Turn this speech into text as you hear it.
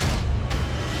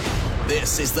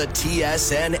This is the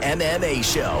TSN MMA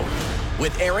Show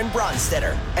with Aaron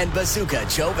Bronsteter and Bazooka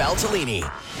Joe Valtellini.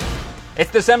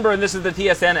 It's December, and this is the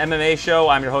TSN MMA Show.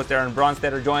 I'm your host, Aaron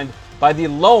Bronsteter, joined by the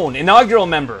lone inaugural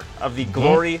member of the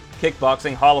Glory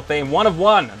Kickboxing Hall of Fame, one of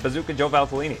one, Bazooka Joe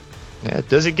Valtellini. Yeah, it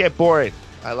doesn't get boring.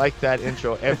 I like that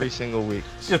intro every single week.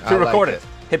 Just pre-record it.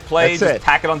 Hit play, just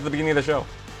tack it onto the beginning of the show.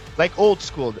 Like old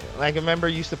school. Like I remember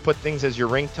you used to put things as your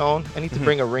ringtone. I need to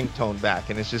bring a ringtone back,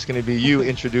 and it's just going to be you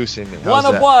introducing me. One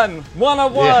of one.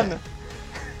 Yeah.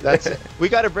 That's it. We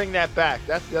got to bring that back.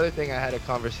 That's the other thing I had a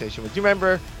conversation with. Do you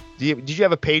remember? Did you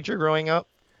have a pager growing up?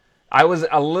 I was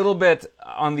a little bit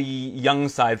on the young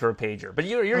side for a pager, but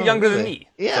you're younger than me.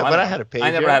 Yeah, so but I had a pager.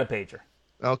 I never had a pager.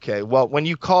 Okay, well, when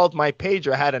you called my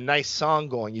pager, I had a nice song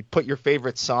going. You put your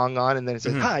favorite song on, and then it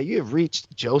says, "Hi, you have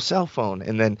reached Joe's cell phone,"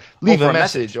 and then leave a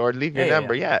message or leave your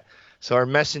number. Yeah. So our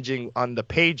messaging on the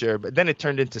pager, but then it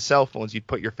turned into cell phones. You'd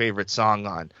put your favorite song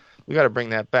on. We got to bring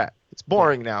that back. It's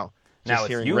boring now. Just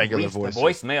hearing regular voices. The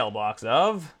voicemail box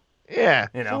of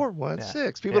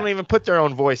 416. People don't even put their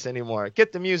own voice anymore.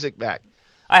 Get the music back.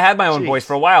 I had my own voice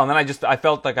for a while, and then I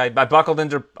felt like I buckled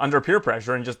under peer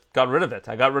pressure and just got rid of it.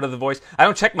 I got rid of the voice. I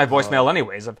don't check my voicemail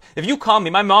anyways. If you call me,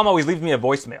 my mom always leaves me a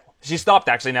voicemail. She stopped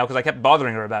actually now because I kept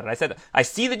bothering her about it. I said, I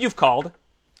see that you've called.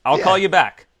 I'll call you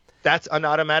back. That's an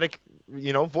automatic,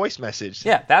 voice message.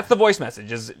 Yeah, that's the voice message.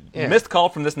 Missed call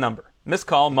from this number. Missed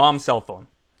call, mom's cell phone.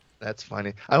 That's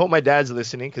funny. I hope my dad's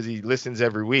listening because he listens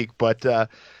every week. But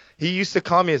he used to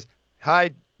call me as,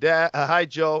 "Hi, Dad. Hi,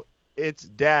 Joe. It's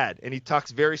Dad," and he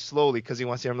talks very slowly because he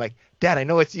wants to hear. I'm like, "Dad, I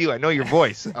know it's you. I know your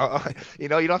voice. You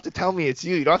don't have to tell me it's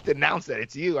you. You don't have to announce that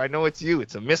it's you. I know it's you.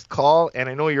 It's a missed call, and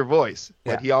I know your voice."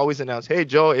 But he always announced, "Hey,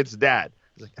 Joe, it's Dad."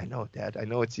 I was like, "I know, Dad. I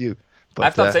know it's you." But I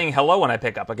stopped saying hello when I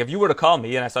pick up. Like if you were to call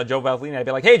me and I saw Joe Valtellini, I'd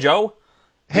be like, "Hey, Joe."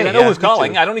 Hey, I know who's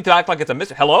calling. I don't need to act like it's a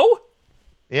mystery. Hello?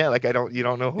 Yeah, like you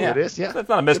don't know who it is. Yeah, that's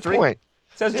not a mystery. Good point.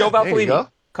 It says Joe Valtellini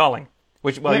calling.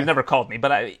 Which, you've never called me,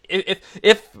 but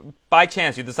if by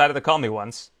chance you decided to call me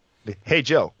once. Hey,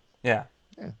 Joe. Yeah,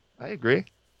 I agree.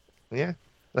 Yeah.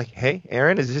 Like, hey,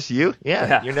 Aaron, is this you?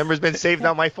 Yeah. Your number's been saved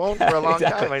on my phone for a long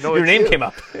time. I know your it's name you. came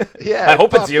up. Yeah. I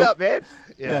hope it's you. Up, man.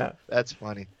 Yeah. That's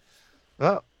funny.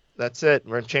 Well, that's it.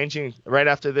 We're changing right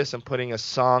after this. I'm putting a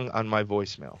song on my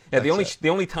voicemail. Yeah. The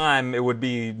only time it would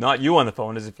be not you on the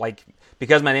phone is if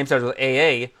because my name starts with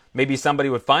AA, maybe somebody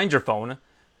would find your phone.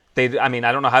 I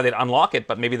don't know how they'd unlock it,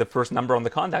 but maybe the first number on the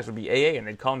contacts would be AA, and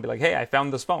they'd call and be like, "Hey, I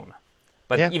found this phone."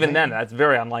 But even then, that's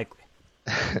very unlikely.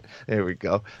 There we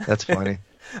go. That's funny.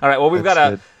 All right. Well, we've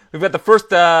got the first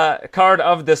card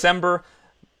of December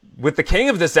with the King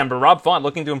of December, Rob Font,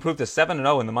 looking to improve to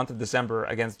 7-0 in the month of December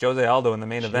against Jose Aldo in the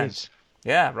main event.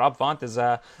 Yeah, Rob Font is.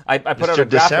 I put out a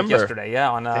graphic yesterday. Yeah,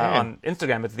 on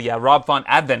Instagram. It's the Rob Font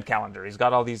Advent calendar. He's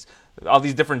got all these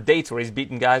different dates where he's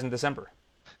beaten guys in December.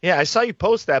 Yeah, I saw you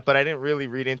post that, but I didn't really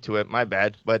read into it. My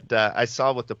bad. But I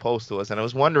saw what the post was, and I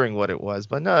was wondering what it was.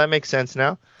 But no, that makes sense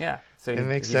now. Yeah, so it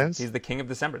makes sense. He's the King of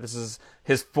December. This is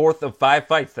his 4th of 5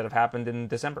 fights that have happened in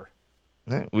December.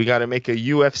 We got to make a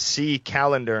UFC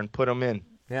calendar and put them in.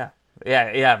 Yeah.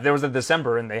 If there was a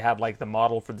December and they had the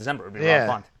model for December, it would be Rob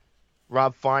Font.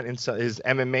 Rob Font in his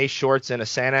MMA shorts and a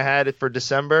Santa hat for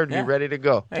December. Be ready to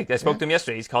go. Hey, I spoke to him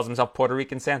yesterday. He calls himself Puerto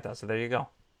Rican Santa, so there you go.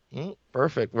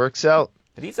 Perfect. Works out.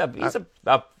 But he's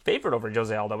a favorite over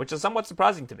Jose Aldo, which is somewhat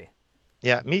surprising to me.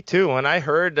 Yeah, me too. When I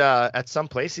heard at some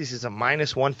places he's a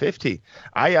minus 150,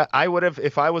 I would have,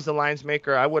 if I was the lines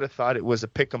maker, I would have thought it was a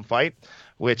pick'em fight,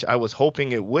 which I was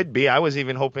hoping it would be. I was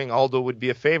even hoping Aldo would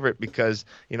be a favorite because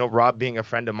Rob being a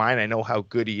friend of mine, I know how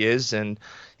good he is, and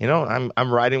I'm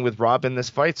riding with Rob in this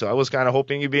fight, so I was kind of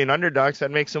hoping he'd be an underdog so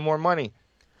I'd make some more money.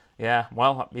 Yeah,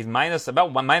 well, he's minus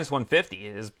 150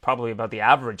 is probably about the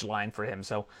average line for him.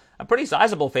 So a pretty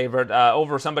sizable favorite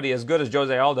over somebody as good as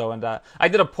Jose Aldo. And I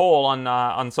did a poll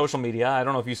on social media. I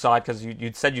don't know if you saw it because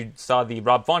you said you saw the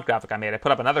Rob Font graphic I made. I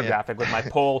put up another graphic with my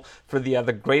poll for the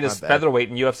greatest featherweight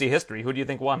in UFC history. Who do you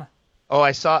think won? Oh,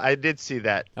 I did see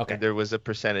that. Okay. There was a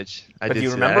percentage. But do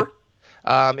you remember?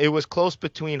 It was close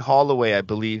between Holloway, I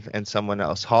believe, and someone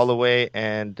else. Holloway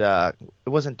and it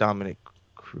wasn't Dominic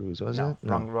Cruz, was it?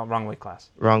 No, wrong weight class.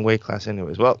 Wrong weight class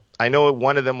anyways. Well, I know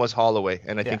one of them was Holloway,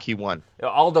 and I think he won.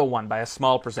 Aldo won by a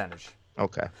small percentage.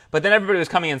 Okay. But then everybody was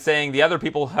coming and saying the other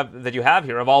people that you have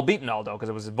here have all beaten Aldo because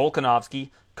it was Volkanovski,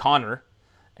 Conor,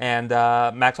 and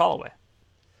Max Holloway.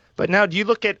 But now, do you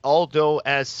look at Aldo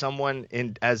as someone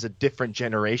as a different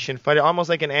generation fighter, almost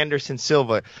like an Anderson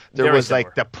Silva? There was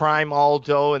like the prime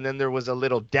Aldo, and then there was a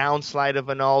little downslide of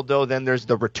an Aldo. Then there's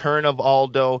the return of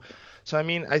Aldo. So, I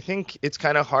mean, I think it's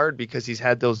kind of hard because he's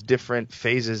had those different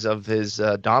phases of his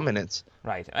dominance.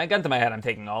 Right. I got into my head, I'm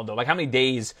taking Aldo. Like, how many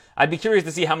days? I'd be curious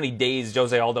to see how many days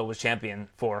Jose Aldo was champion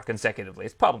for consecutively.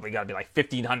 It's probably got to be like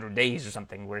 1,500 days or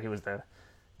something where he was the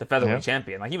featherweight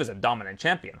champion. Like, he was a dominant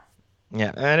champion.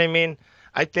 Yeah, and I mean,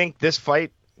 I think this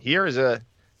fight here is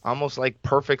almost like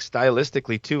perfect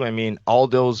stylistically, too. I mean,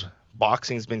 Aldo's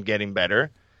boxing's been getting better.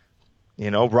 You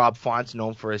know, Rob Font's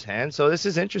known for his hands, so this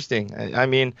is interesting. I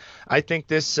mean, I think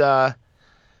this. I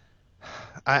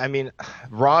mean,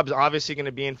 Rob's obviously going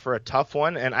to be in for a tough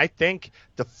one, and I think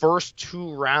the first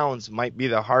 2 rounds might be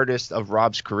the hardest of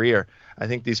Rob's career. I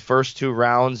think these first 2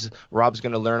 rounds, Rob's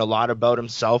going to learn a lot about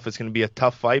himself. It's going to be a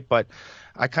tough fight, but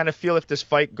I kind of feel if this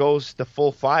fight goes the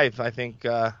full 5, I think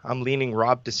I'm leaning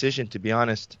Rob decision, to be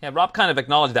honest. Yeah, Rob kind of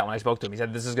acknowledged that when I spoke to him. He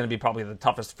said, this is going to be probably the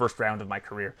toughest first round of my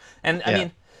career. And, I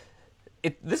mean,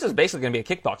 this is basically going to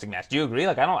be a kickboxing match. Do you agree?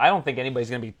 Like, I don't think anybody's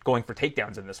going to be going for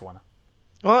takedowns in this one.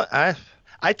 Well,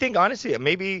 I think, honestly,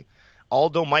 maybe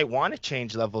Aldo might want to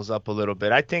change levels up a little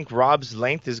bit. I think Rob's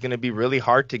length is going to be really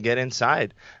hard to get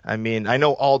inside. I mean, I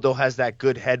know Aldo has that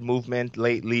good head movement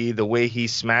lately, the way he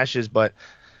smashes, but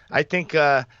I think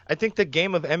the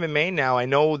game of MMA now, I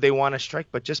know they want to strike,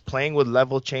 but just playing with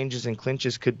level changes and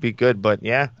clinches could be good. But,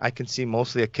 yeah, I can see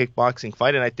mostly a kickboxing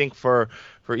fight. And I think for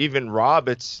even Rob,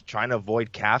 it's trying to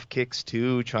avoid calf kicks,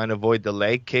 too, trying to avoid the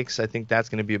leg kicks. I think that's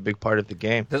going to be a big part of the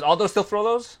game. Does Aldo still throw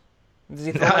those? Does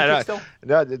he throw kicks still?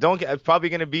 No, it's probably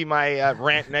going to be my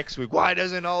rant next week. Why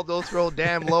doesn't Aldo throw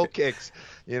damn low kicks?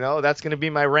 You know, that's going to be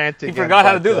my rant again. He forgot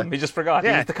how to do them. He just forgot.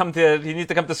 Yeah. He needs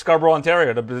to come to Scarborough,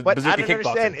 Ontario to But Bazooka I don't kickboxing.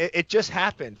 understand. It just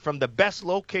happened from the best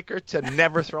low kicker to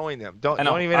never throwing them. Don't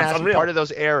even That's ask me unreal. part of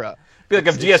those era. Be like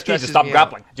if GSP just stopped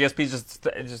grappling. GSP just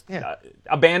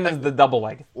abandons the double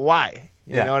leg. Why?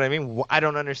 You know what I mean? I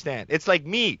don't understand. It's like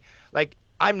me. Like,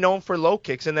 I'm known for low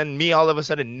kicks, and then me all of a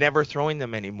sudden never throwing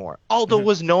them anymore. Aldo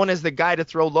was known as the guy to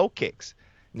throw low kicks.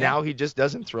 Now he just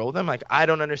doesn't throw them. Like, I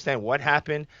don't understand what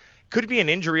happened. Could be an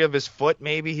injury of his foot,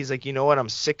 maybe. He's like, you know what? I'm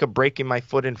sick of breaking my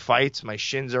foot in fights. My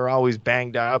shins are always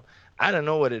banged up. I don't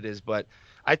know what it is, but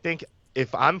I think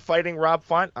if I'm fighting Rob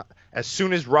Font, as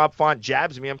soon as Rob Font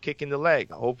jabs me, I'm kicking the leg.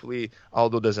 Hopefully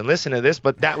Aldo doesn't listen to this,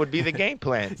 but that would be the game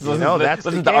plan. You know, that's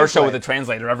listen to our show with the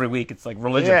translator every week. It's like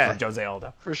religion for Jose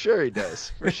Aldo. For sure he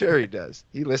does.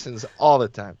 He listens all the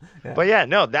time. Yeah. But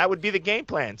no, that would be the game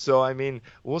plan. So, I mean,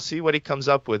 we'll see what he comes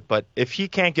up with. But if he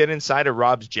can't get inside of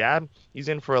Rob's jab, he's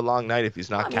in for a long night if he's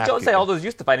not calf Jose kicking. Aldo's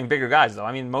used to fighting bigger guys, though.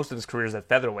 I mean, most of his career is at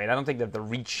featherweight. I don't think that the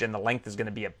reach and the length is going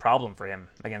to be a problem for him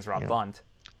against Rob Font.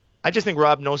 I just think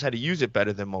Rob knows how to use it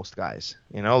better than most guys.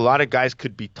 You know, a lot of guys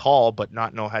could be tall but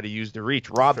not know how to use the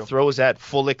reach. Rob throws at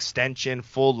full extension,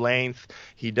 full length.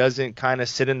 He doesn't kind of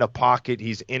sit in the pocket.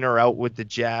 He's in or out with the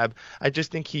jab. I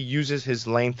just think he uses his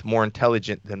length more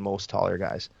intelligent than most taller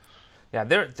guys. Yeah,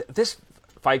 this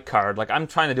fight card, like I'm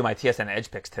trying to do my TSN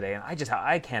Edge picks today, and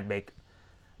I can't make.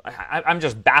 I'm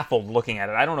just baffled looking at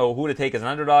it. I don't know who to take as an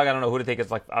underdog. I don't know who to take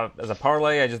as as a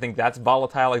parlay. I just think that's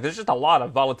volatile. Like there's just a lot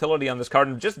of volatility on this card,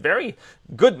 and just very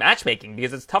good matchmaking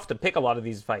because it's tough to pick a lot of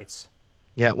these fights.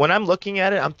 Yeah, when I'm looking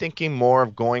at it, I'm thinking more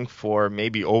of going for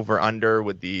maybe over/under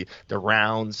with the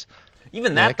rounds.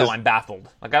 Even that, though, I'm baffled.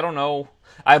 Like, I don't know.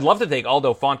 I'd love to take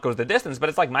Aldo Font goes the distance, but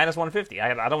it's like minus 150.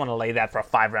 I don't want to lay that for a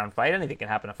 5-round fight. Anything can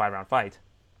happen in a 5-round fight.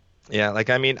 Yeah, like,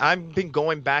 I mean, I've been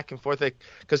going back and forth,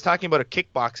 because talking about a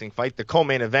kickboxing fight, the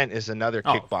co-main event is another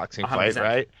kickboxing 100%. fight,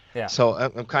 right? Yeah. So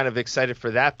I'm kind of excited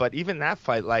for that. But even that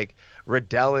fight, like,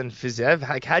 Riddell and Fiziev,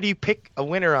 like, how do you pick a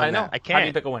winner on that? I can't. How do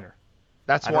you pick a winner?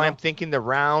 That's why I'm thinking the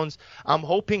rounds. I'm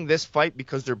hoping this fight,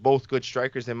 because they're both good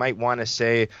strikers, they might want to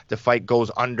say the fight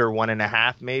goes under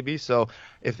 1.5 maybe. So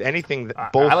if anything,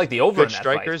 both I like the over good in that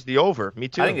strikers, fight. The over. Me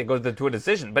too. I think it goes to a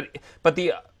decision. But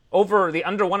the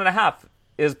under 1.5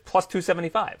 is plus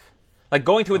 275. Like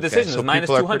going to a decision is minus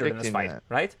 200 in this fight,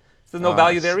 right? So there's no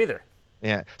value there either.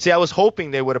 Yeah. See, I was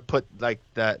hoping they would have put like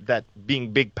that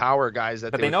being big power guys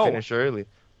that they would finish early.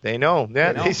 They know.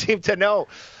 Yeah, they seem to know.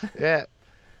 Yeah.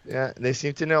 Yeah, they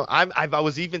seem to know. I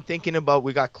was even thinking about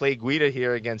we got Clay Guida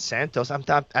here against Santos. I'm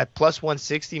at plus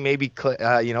 160. Maybe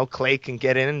Clay can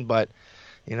get in, but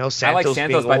Santos. I like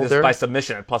Santos being by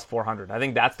submission at plus 400. I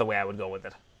think that's the way I would go with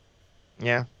it.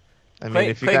 Yeah, I mean, Clay,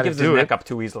 if you Clay got gives to do his it, neck up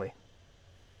too easily.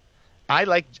 I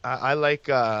like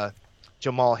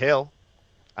Jamal Hill.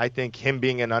 I think him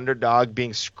being an underdog,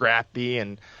 being scrappy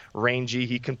and rangy,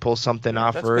 he can pull something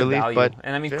off that's early. Good value. But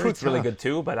and I mean, Crut's really good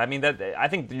too. But I mean, I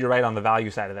think you're right on the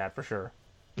value side of that for sure.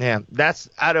 Yeah, that's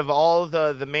out of all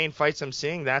the main fights I'm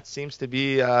seeing, that seems to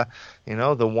be the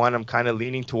one I'm kind of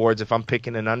leaning towards if I'm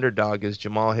picking an underdog is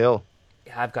Jamal Hill.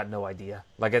 I've got no idea.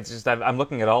 Like, it's just I'm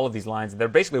looking at all of these lines, and they're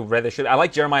basically where they should. I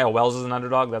like Jeremiah Wells as an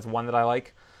underdog. That's one that I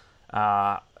like.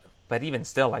 But even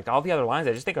still, like all the other lines,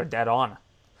 I just think are dead on.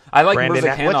 I like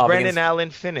Murzakanov. What's Brandon Allen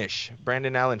finish?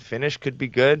 Brandon Allen finish could be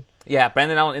good. Yeah,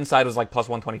 Brandon Allen inside was like plus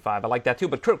 125. I like that too.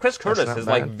 But Chris Curtis is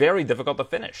like very difficult to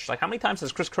finish. Like, how many times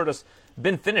has Chris Curtis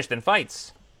been finished in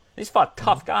fights? He's fought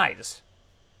tough guys.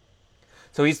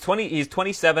 So he's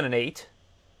 27-8.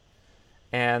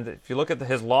 And if you look at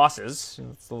his losses,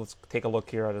 let's take a look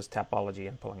here at his Tapology.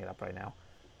 I'm pulling it up right now.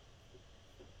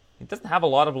 He doesn't have a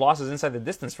lot of losses inside the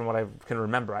distance from what I can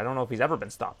remember. I don't know if he's ever been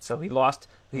stopped. So he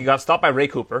got stopped by Ray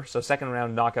Cooper. So second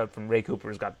round knockout from Ray Cooper,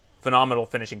 who's got phenomenal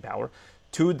finishing power.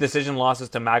 2 decision losses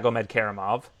to Magomed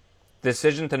Karamov.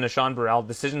 Decision to Nishan Burrell.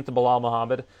 Decision to Bilal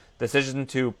Muhammad. Decision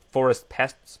to Forrest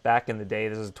Pests back in the day.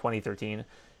 This is 2013.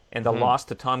 And a loss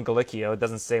to Tom Galicchio. It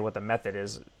doesn't say what the method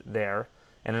is there.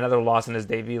 And another loss in his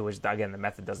debut, which, again, the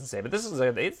method doesn't say. But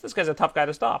this guy's a tough guy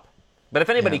to stop. But if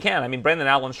anybody can, I mean, Brandon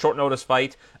Allen, short notice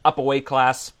fight, up a weight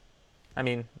class. I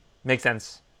mean, makes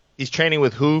sense. He's training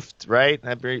with Hooft, right?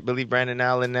 I believe Brandon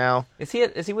Allen now. Is he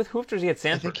with Hooft or is he at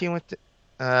Sanford? I think he went to...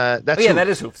 that's Hooft. That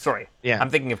is Hooft. Sorry. Yeah. I'm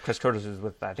thinking of Chris Curtis who's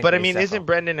with that. But, I mean, isn't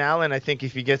Brandon Allen, I think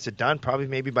if he gets it done, probably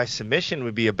maybe by submission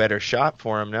would be a better shot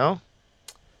for him, no?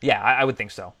 Yeah, I would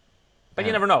think so. But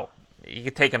you never know. You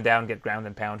could take him down, get ground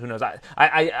and pound. Who knows?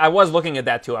 I was looking at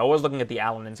that too. I was looking at the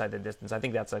Allen inside the distance. I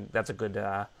think that's a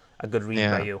good read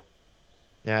by you.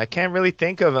 Yeah, I can't really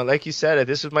think of it. Like you said,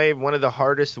 this was one of the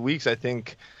hardest weeks, I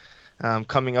think,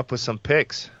 coming up with some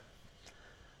picks.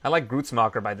 I like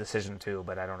Grutzmacher by decision too,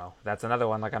 but I don't know. That's another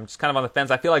one. Like, I'm just kind of on the fence.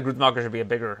 I feel like Grutzmacher should be a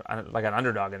bigger, like an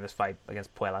underdog in this fight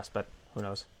against Puelas, but who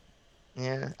knows?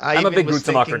 Yeah, I'm a big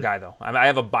Grutzmacher guy though. I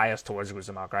have a bias towards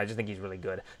Grutzmacher. I just think he's really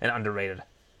good and underrated.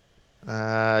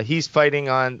 He's fighting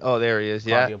on. Oh, there he is.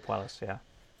 Yeah, Claudio Puelas. Yeah.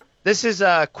 This is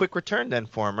a quick return then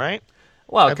for him, right?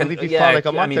 Well, I believe he fought like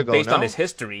a month ago. Based on his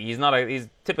history, he's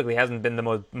typically hasn't been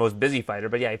the most busy fighter,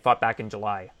 but yeah, he fought back in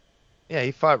July. Yeah,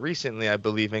 he fought recently, I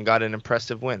believe, and got an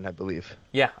impressive win, I believe.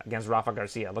 Yeah, against Rafa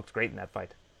Garcia. Looked great in that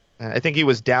fight. I think he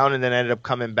was down and then ended up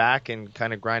coming back and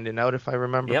kind of grinding out, if I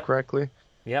remember correctly.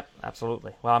 Yep,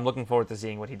 absolutely. Well, I'm looking forward to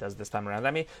seeing what he does this time around.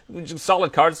 I mean,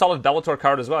 solid Bellator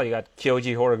card as well. You got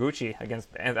Kyoji Horiguchi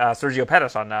against Sergio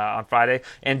Pettis on Friday,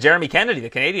 and Jeremy Kennedy,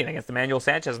 the Canadian, against Emmanuel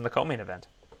Sanchez in the co-main event.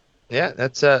 Yeah,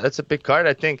 that's a big card.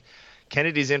 I think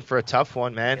Kennedy's in for a tough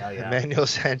one, man. Yeah. Emmanuel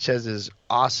Sanchez is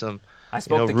awesome. I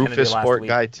spoke to Rufus Kennedy last Sport week,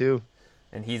 guy too,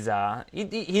 and he's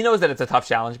he knows that it's a tough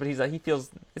challenge, but it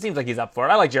seems like he's up for it.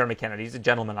 I like Jeremy Kennedy. He's a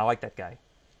gentleman. I like that guy.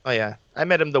 Oh, yeah. I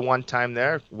met him the one time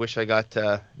there. Wish I got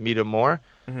to meet him more.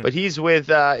 Mm-hmm. But he's with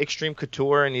Extreme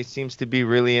Couture, and he seems to be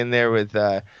really in there with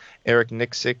Eric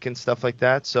Nixick and stuff like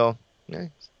that. So, yeah,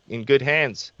 in good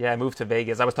hands. Yeah, I moved to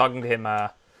Vegas. I was talking to him.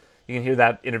 You can hear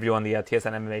that interview on the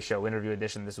TSN MMA show, interview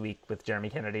edition this week with Jeremy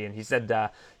Kennedy. And he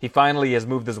said he finally has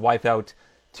moved his wife out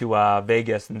to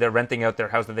Vegas, and they're renting out their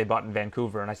house that they bought in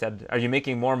Vancouver. And I said, "Are you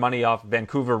making more money off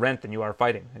Vancouver rent than you are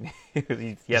fighting?" And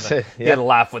he had a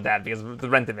laugh with that because the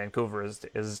rent in Vancouver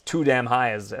is too damn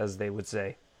high, as they would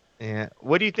say. Yeah.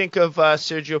 What do you think of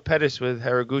Sergio Pettis with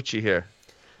Horiguchi here?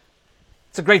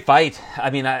 It's a great fight. I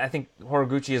mean, I think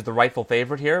Horiguchi is the rightful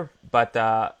favorite here, but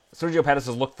Sergio Pettis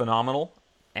has looked phenomenal.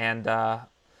 And I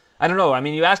don't know. I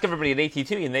mean, you ask everybody at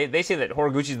AT2, and they say that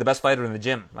Horiguchi is the best fighter in the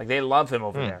gym. Like, they love him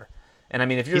over there. And, I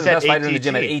mean, if you're the best fighter in the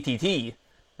gym at ATT,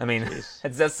 I mean,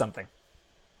 it says something.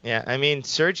 Yeah, I mean,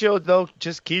 Sergio, though,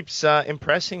 just keeps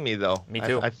impressing me, though. Me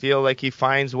too. I feel like he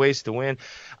finds ways to win.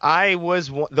 I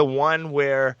was the one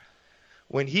where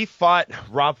when he fought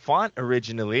Rob Font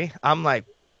originally, I'm like,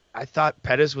 I thought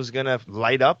Pettis was going to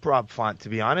light up Rob Font, to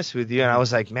be honest with you. And I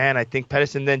was like, man, I think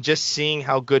Pettis. And then just seeing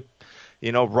how good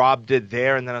Rob did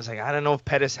there, and then I was like, I don't know if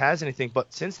Pettis has anything.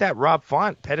 But since that Rob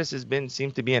Font, Pettis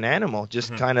seemed to be an animal,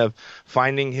 just kind of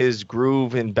finding his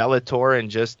groove in Bellator,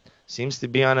 and just seems to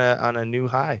be on a new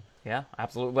high. Yeah,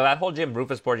 absolutely. Well, that whole gym,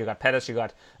 Rufus Sport, you got Pettis, you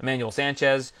got Emmanuel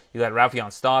Sanchez, you got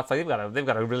Rafion Stotts. Like, they've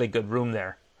got a really good room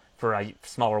there for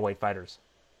smaller weight fighters.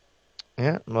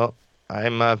 Yeah, well,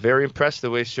 I'm very impressed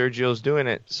the way Sergio's doing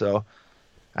it. So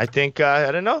I think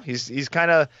I don't know, he's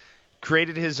kind of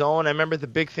created his own. I remember the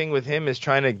big thing with him is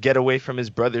trying to get away from his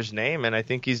brother's name, and I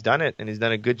think he's done it, and he's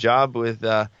done a good job with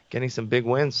getting some big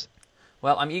wins.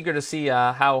 Well, I'm eager to see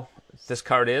how this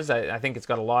card is. I think it's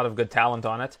got a lot of good talent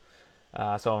on it,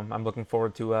 so I'm looking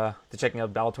forward to checking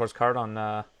out Bellator's card on.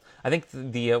 I think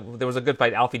there was a good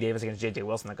fight, Alfie Davis against J.J.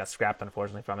 Wilson, that got scrapped,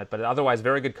 unfortunately, from it, but otherwise,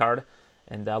 very good card.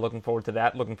 And looking forward to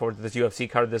that. Looking forward to this UFC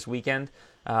card this weekend.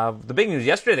 The big news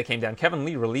yesterday that came down, Kevin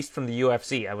Lee released from the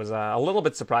UFC. I was a little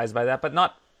bit surprised by that, but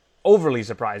not overly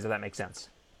surprised, if that makes sense.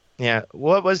 Yeah.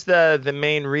 What was the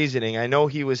main reasoning? I know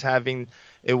he was having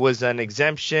it was an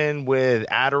exemption with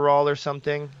Adderall or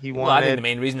something. He Well, I think the wanted.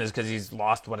 main reason is because he's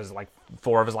lost what is like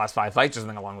 4 of his last 5 fights or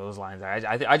something along those lines.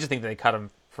 I just think that they cut him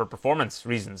for performance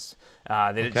reasons.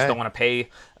 They just Okay. don't want to pay.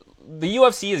 The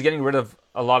UFC is getting rid of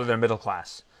a lot of their middle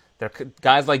class. They're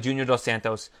guys like Junior Dos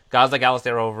Santos, guys like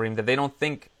Alistair Overeem that they don't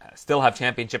think still have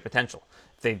championship potential.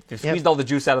 They've squeezed all the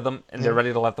juice out of them, and they're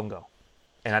ready to let them go.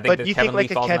 And I think But that you Kevin think Lee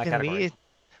like a falls in that Kevin category. Lee?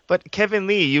 But Kevin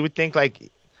Lee, you would think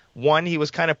like one, he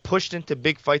was kind of pushed into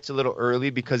big fights a little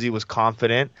early because he was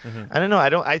confident. I don't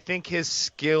know. I think his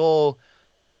skill.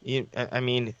 I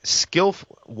mean, skill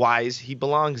wise, he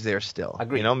belongs there still.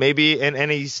 Agreed. You know, maybe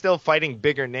and he's still fighting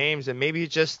bigger names, and maybe he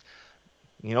just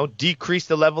decrease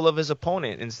the level of his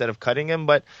opponent instead of cutting him.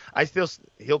 But I feel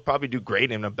he'll probably do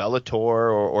great in a Bellator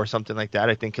or something like that.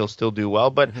 I think he'll still do well.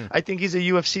 But I think he's a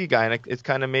UFC guy, and it's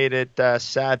kind of made it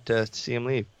sad to see him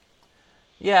leave.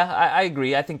 Yeah, I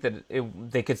agree. I think that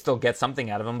they could still get something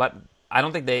out of him, but I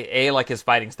don't think they like his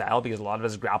fighting style because a lot of it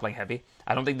is grappling heavy.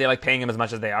 I don't think they like paying him as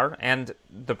much as they are, and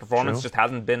the performance True. just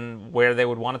hasn't been where they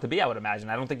would want it to be, I would imagine.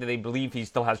 I don't think that they believe he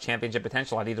still has championship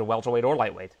potential at either welterweight or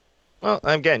lightweight. Well,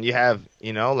 again, you have,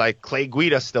 like Clay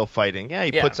Guida still fighting. Yeah,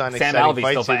 he puts on Sam exciting Alvey's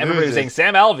fights. still He fighting. Everybody's loses. saying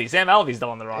Sam Alvey's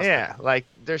still on the roster. Yeah, like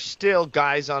there's still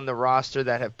guys on the roster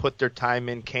that have put their time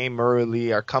in. Kane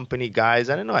Murley, our company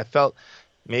guys. I don't know. I felt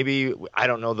maybe, I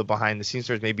don't know the behind the scenes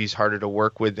stories. Maybe he's harder to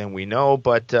work with than we know.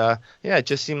 But it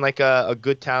just seemed like a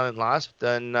good talent lost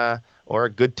or a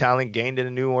good talent gained in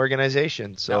a new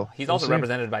organization. So No, he's also we'll see.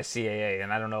 represented by CAA,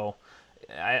 and I don't know.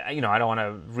 I don't want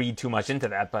to read too much into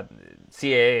that, but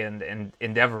CAA and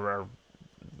Endeavor are,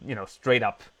 straight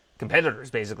up competitors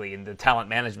basically in the talent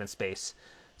management space.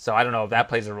 So I don't know if that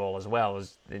plays a role as well,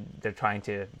 as they're trying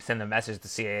to send a message to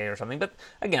CAA or something. But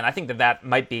again, I think that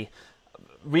might be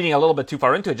reading a little bit too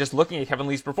far into it. Just looking at Kevin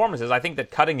Lee's performances, I think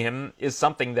that cutting him is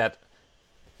something that,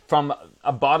 from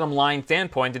a bottom line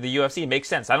standpoint in the UFC, makes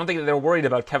sense. I don't think that they're worried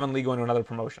about Kevin Lee going to another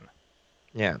promotion.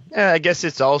 Yeah, I guess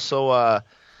it's also,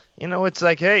 it's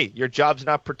like, hey, your job's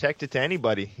not protected to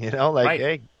anybody. Right.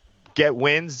 Hey, get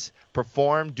wins,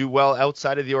 perform, do well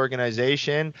outside of the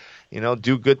organization,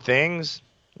 do good things.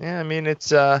 Yeah, I mean,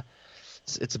 it's a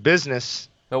business.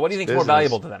 But what do you think is more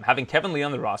valuable to them? Having Kevin Lee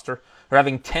on the roster or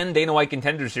having 10 Dana White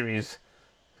Contender Series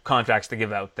contracts to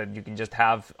give out that you can just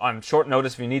have on short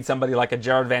notice if you need somebody like a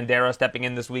Jared Vandera stepping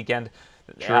in this weekend?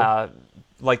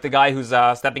 Like the guy who's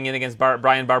stepping in against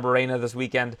Brian Barberena this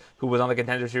weekend who was on the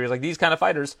Contender Series. Like these kind of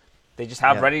fighters, they just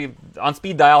have ready on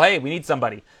speed dial, hey, we need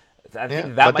somebody. I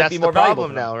think that might be more valuable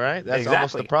problem now, right? That's exactly.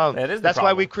 almost the problem. That is the That's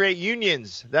problem. why we create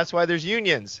unions. That's why there's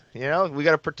unions. We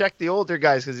got to protect the older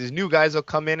guys because these new guys will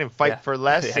come in and fight for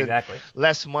less exactly. and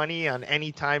less money on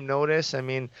any time notice. I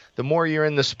mean, the more you're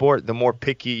in the sport, the more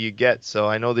picky you get. So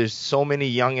I know there's so many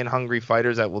young and hungry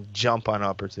fighters that will jump on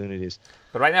opportunities.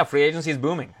 But right now, free agency is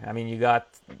booming. I mean, you got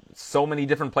so many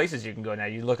different places you can go now.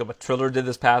 You look at what Triller did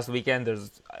this past weekend.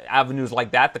 There's avenues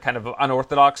like that, the kind of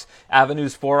unorthodox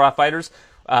avenues for fighters.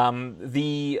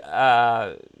 Khabib's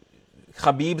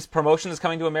promotion is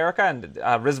coming to America, and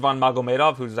Rizvan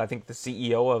Magomedov, who's I think the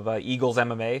CEO of Eagles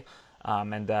MMA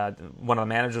and one of the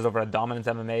managers over at Dominance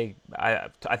MMA,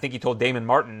 I think he told Damon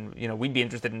Martin, we'd be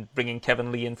interested in bringing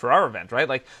Kevin Lee in for our event, right?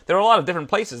 Like there are a lot of different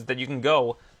places that you can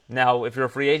go now if you're a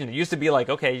free agent. It used to be like,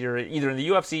 okay, you're either in the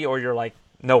UFC or you're like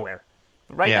nowhere.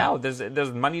 Right now,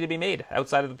 there's money to be made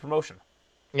outside of the promotion.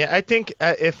 Yeah, I think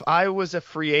if I was a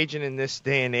free agent in this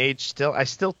day and age, I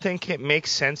still think it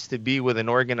makes sense to be with an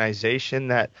organization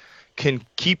that can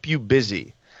keep you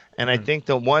busy. And I think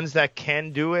the ones that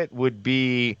can do it would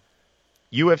be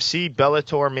UFC,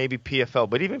 Bellator, maybe PFL.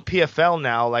 But even PFL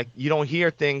now, like you don't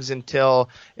hear things until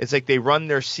it's like they run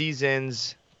their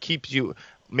seasons, keeps you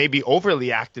maybe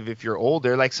overly active if you're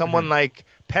older. Like someone like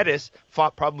Pettis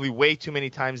fought probably way too many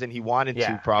times than he wanted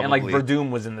to, probably. And like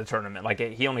Verdum was in the tournament. Like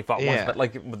he only fought once, Yeah. but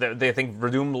like they think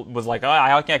Verdum was like,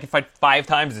 I can fight 5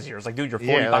 times this year. It's like, dude, you're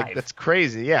 45. Yeah, like, that's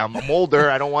crazy. Yeah, I'm older.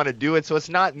 I don't want to do it. So it's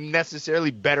not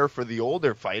necessarily better for the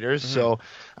older fighters. So,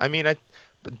 I mean,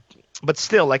 but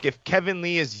still, like if Kevin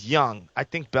Lee is young, I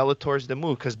think Bellator's the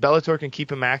move because Bellator can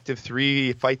keep him active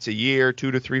 3 fights a year,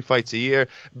 2 to 3 fights a year.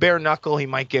 Bare knuckle, he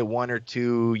might get 1 or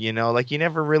 2. Like you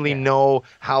never really know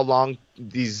how long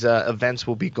these events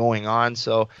will be going on.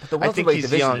 So The I think welterweight he's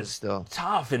division young is still.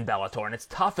 tough in Bellator, and it's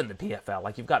tough in the PFL.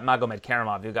 Like you've got Magomed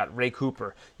Karamov, you've got Ray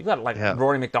Cooper, you've got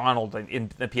Rory McDonald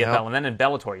in the PFL, and then in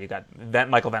Bellator you got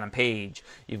Michael Venom Page,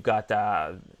 you've got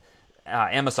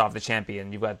Amosov the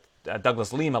champion, you've got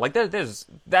Douglas Lima. Like that's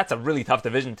a really tough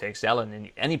division to excel in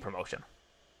any promotion.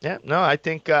 Yeah, no, I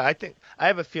think I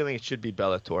have a feeling it should be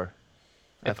Bellator.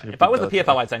 If I was the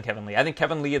PFL, I'd sign Kevin Lee. I think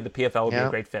Kevin Lee and the PFL would be a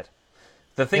great fit.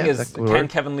 The thing is, can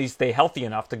Kevin Lee stay healthy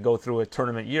enough to go through a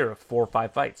tournament year of 4 or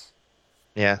 5 fights?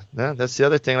 Yeah, no, that's the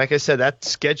other thing. Like I said, that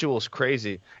schedule's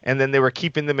crazy. And then they were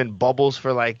keeping them in bubbles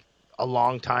for like a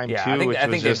long time too. I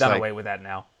think they've done away with that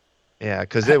now. Yeah,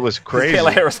 because it was crazy.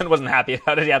 Kayla Harrison wasn't happy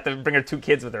about it. She had to bring her 2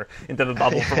 kids with her into the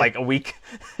bubble for like a week.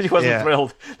 She wasn't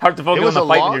thrilled. Hard to focus on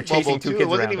the fight when you're chasing 2 kids. It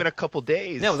wasn't around. even a couple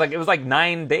days. No, it was like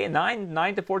 9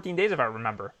 to 14 days if I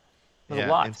remember. It was a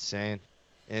lot.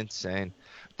 Insane.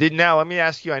 Now let me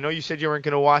ask you. I know you said you weren't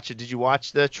going to watch it. Did you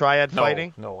watch the triad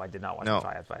fighting? No, I did not watch the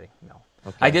triad fighting. No.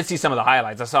 Okay. I did see some of the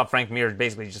highlights. I saw Frank Mir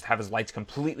basically just have his lights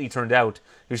completely turned out.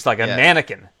 He was like a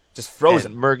mannequin, just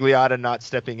frozen. And Miragliotta not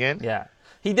stepping in. Yeah,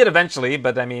 he did eventually,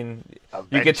 but I mean,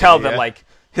 you could tell that like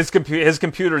his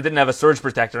computer didn't have a surge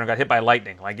protector and got hit by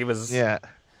lightning. Like he was out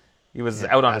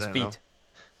on his feet.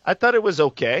 I thought it was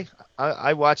okay.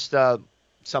 I watched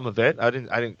some of it. I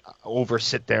didn't over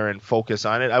sit there and focus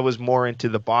on it. I was more into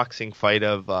the boxing fight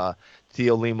of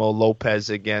Teolimo Lopez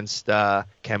against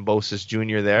Kambosos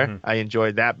Jr. there. Mm-hmm. I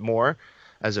enjoyed that more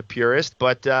as a purist.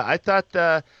 But I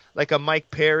thought like a Mike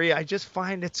Perry, I just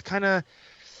find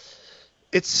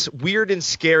it's weird and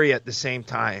scary at the same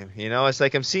time. You know, it's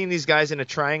like I'm seeing these guys in a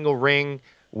triangle ring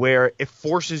where it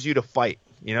forces you to fight.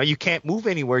 You know, you can't move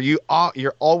anywhere.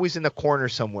 You're always in the corner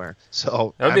somewhere.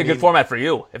 So that would be a good format for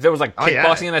you. If there was like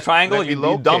kickboxing in a triangle,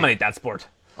 you'd dominate that sport.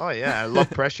 Oh yeah, I love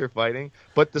pressure fighting,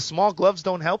 but the small gloves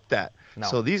don't help that. No.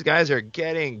 So these guys are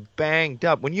getting banged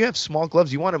up. When you have small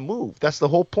gloves, you want to move. That's the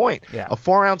whole point. Yeah. A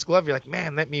 4-ounce glove, you're like,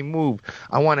 man, let me move.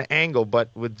 I want to angle. But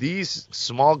with these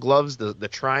small gloves, the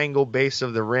triangle base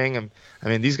of the ring, I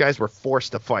mean, these guys were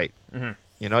forced to fight. Mm-hmm.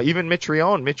 You know, even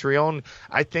Mitrione,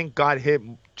 I think, got hit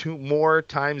 2 more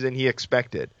times than he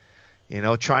expected. You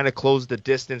know, trying to close the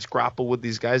distance, grapple with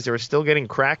these guys. They were still getting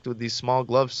cracked with these small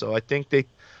gloves. So I think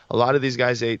a lot of these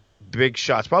guys ate big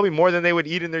shots, probably more than they would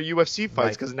eat in their UFC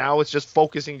fights, because now it's just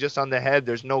focusing just on the head.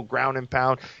 There's no ground and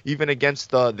pound. Even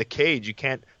against the cage, you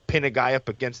can't pin a guy up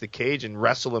against the cage and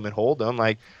wrestle him and hold him.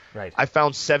 Like, I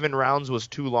found 7 rounds was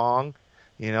too long.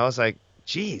 You know, it's like,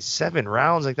 geez, 7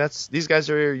 rounds. Like these guys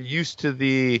are used to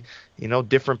the,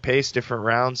 different pace, different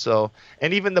rounds. So,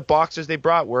 and even the boxers they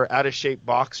brought were out of shape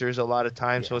boxers a lot of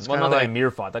times. So it's kind of like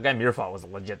Mir fought. That guy Mir fought was a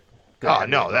legit. Oh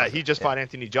no, he just fought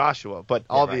Anthony Joshua. But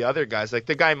all the other guys, like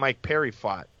the guy Mike Perry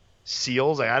fought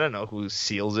Seals. Like, I don't know who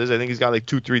Seals is. I think he's got like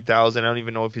 2,000-3,000. I don't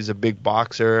even know if he's a big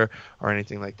boxer or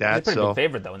anything like that. He's a pretty big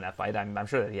favorite though in that fight. I'm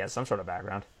sure that he has some sort of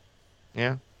background.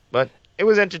 Yeah, but it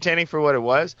was entertaining for what it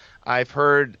was. I've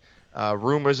heard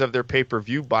rumors of their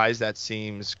pay-per-view buys that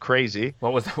seems crazy.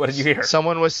 What did you hear?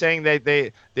 Someone was saying that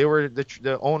they were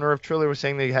the owner of Triller was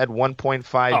saying they had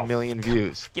 1.5 million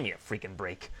views. Give me a freaking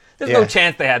break. There's no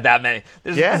chance they had that many.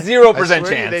 There's 0%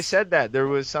 chance. They said that. There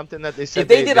was something that they said. If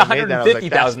they did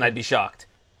 150,000, I'd be shocked.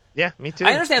 Yeah, me too.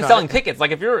 I understand selling tickets. Like,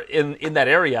 if you're in that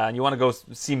area and you want to go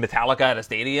see Metallica at a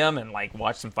stadium and like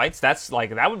watch some fights, that's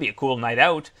like that would be a cool night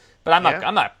out. But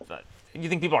I'm not. You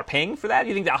think people are paying for that?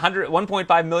 You think that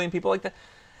 1.5 million people like that?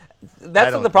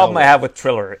 That's the problem I have with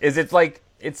Triller. Is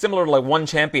it's similar to like one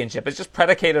championship. It's just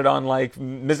predicated on like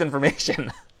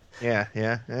misinformation. Yeah.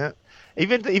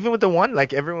 Even with the one,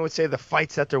 like everyone would say the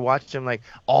fights that they're watching, like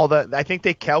I think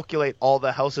they calculate all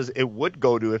the houses it would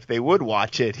go to if they would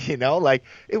watch it, like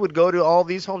it would go to all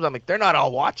these homes. I'm like, they're not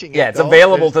all watching it. Yeah, it's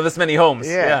available to this many homes.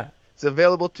 Yeah. It's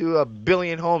available to 1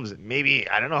 billion homes. Maybe,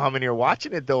 I don't know how many are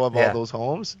watching it though of all those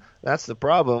homes. That's the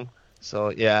problem. So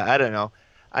yeah, I don't know.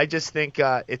 I just think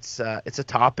it's a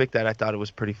topic that I thought it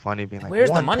was pretty funny. Being like, where's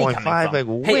the money coming from?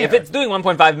 Like, hey, if it's doing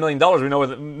 $1.5 million, we know where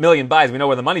the million buys. We know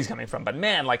where the money's coming from. But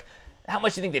man, like, how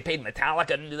much do you think they paid Metallica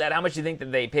to do that? How much do you think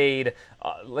that they paid?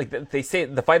 They say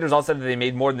the fighters all said that they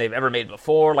made more than they've ever made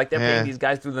before. Like, they're paying these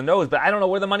guys through the nose. But I don't know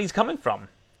where the money's coming from.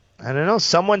 I don't know.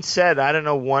 Someone said, I don't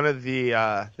know, one of the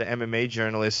MMA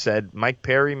journalists said Mike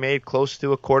Perry made close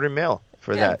to $250,000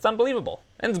 for that. It's unbelievable.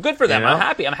 And it's good for them. I'm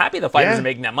happy. I'm happy the fighters are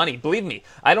making that money. Believe me.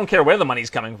 I don't care where the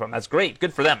money's coming from. That's great.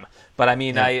 Good for them. But I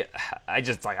mean, I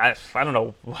just like, I don't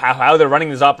know how they're running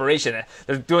this operation.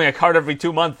 They're doing a card every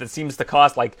 2 months that seems to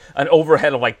cost like an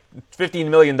overhead of like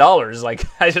 $15 million. Like,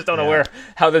 I just don't know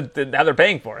how they're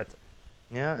paying for it.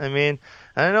 Yeah, I mean,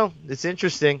 I don't know. It's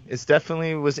interesting. It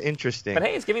definitely was interesting. But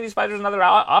hey, it's giving these fighters another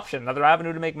option, another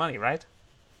avenue to make money, right?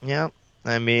 Yeah.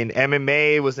 I mean,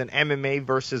 MMA was an MMA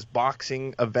versus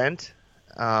boxing event.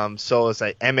 So it's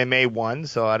like MMA won.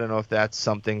 So I don't know if that's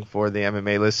something for the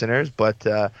MMA listeners.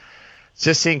 But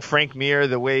just seeing Frank Mir,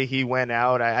 the way he went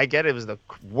out, I get it was the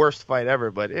worst fight ever,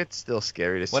 but it's still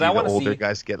scary to see the older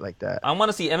guys get like that. I want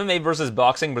to see MMA versus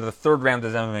boxing, but the third round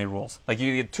is MMA rules. Like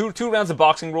you get two rounds of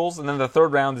boxing rules, and then the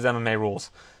third round is MMA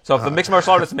rules. So if the mixed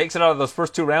martial artist makes it out of those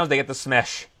first 2 rounds, they get the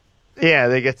smash. Yeah,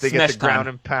 they get the Smash ground time.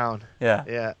 and pound. Yeah.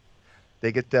 Yeah.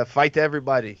 They get the fight to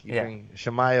everybody. You Yeah. bring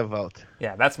Shemaev out.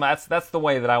 Yeah, that's the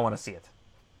way that I want to see it.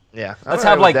 Yeah. Let's I'm have all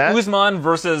right like with that. Usman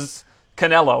versus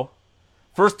Canelo.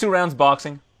 First 2 rounds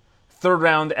boxing, third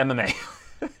round MMA.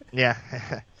 Yeah.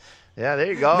 Yeah, there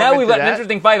you go. Now I'm we've into got an that.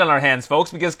 interesting fight on our hands,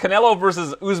 folks, because Canelo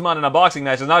versus Usman in a boxing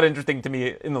match is not interesting to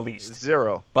me in the least.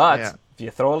 0. But Yeah. if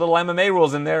you throw a little MMA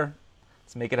rules in there,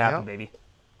 let's make it happen, Yeah. baby.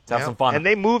 Let's have Yeah. some fun. And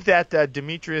they moved that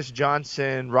Demetrius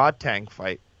Johnson Rodtang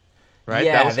fight, right?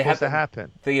 Yeah, that was they supposed had to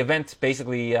happen. The event,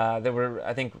 basically, there were,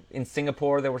 I think, in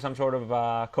Singapore, there were some sort of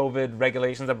COVID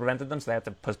regulations that prevented them, so they had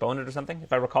to postpone it or something,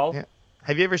 if I recall. Yeah.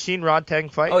 Have you ever seen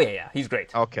Rodtang fight? Oh, yeah, he's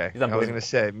great. Okay. He's I was unbelievable. going to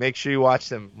say, make sure you watch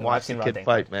them. No, I've Watch seen the kid Rodtang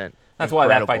fight, fight. man. That's why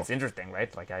that Incredible. fight's interesting,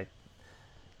 right? Like, I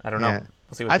don't know. Yeah.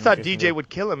 We'll see what I thought Demetrius DJ can do. would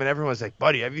kill him, and everyone was like,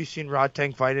 "Buddy, have you seen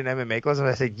Rodtang fight in MMA class?" And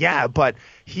I said, "Yeah, but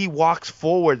he walks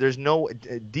forward. There's no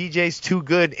DJ's too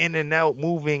good in and out,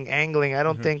 moving, angling. I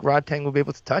don't Mm-hmm. think Rodtang will be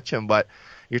able to touch him." But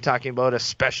you're talking about a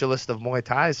specialist of Muay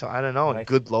Thai, so I don't know. Right.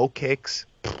 Good low kicks.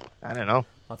 I don't know.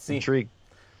 Let's see. Intrigued.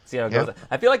 See how it Yeah. goes.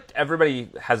 I feel like everybody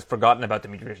has forgotten about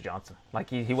Demetrius Johnson. Like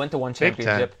he went to one Big time.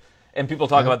 championship, and people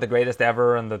talk about the greatest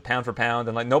ever and the pound for pound,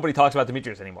 and like nobody talks about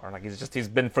Demetrius anymore. Like he's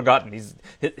been forgotten.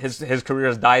 His career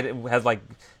has died, has like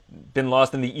been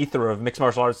lost in the ether of mixed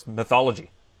martial arts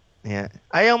mythology. Yeah,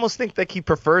 I almost think that he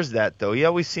prefers that though. He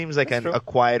always seems like That's true. a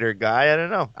quieter guy. I don't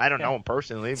know. I don't know him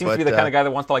personally, Seems but to be the kind of guy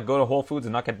that wants to like go to Whole Foods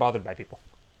and not get bothered by people.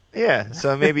 yeah.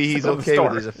 So maybe he's Go to the okay with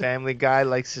store. it. He's a family guy,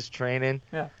 likes his training.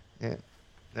 Yeah.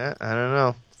 Yeah, I don't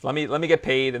know. So let me get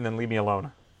paid and then leave me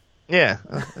alone. Yeah,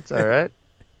 that's all right.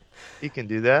 You can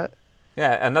do that.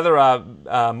 Yeah. Another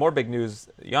more big news: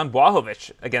 Jan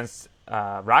Błachowicz against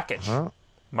Rakic, Huh?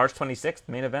 March 26th,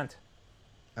 main event.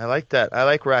 I like that. I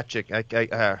like Ratchik.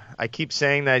 I keep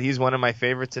saying that he's one of my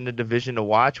favorites in the division to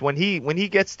watch. When he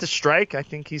gets to strike, I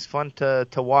think he's fun to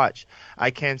watch.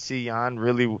 I can't see Jan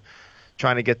really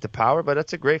trying to get the power, but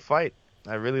that's a great fight.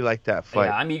 I really like that fight.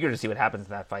 Yeah, I'm eager to see what happens in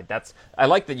that fight. I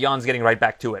like that Jan's getting right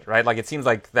back to it, right? Like it seems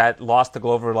like that loss to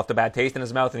Glover left a bad taste in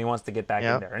his mouth, and he wants to get back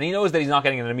Yeah. in there. And he knows that he's not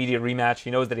getting an immediate rematch. He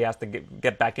knows that he has to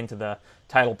get back into the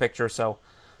title picture. So,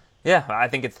 yeah, I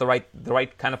think it's the right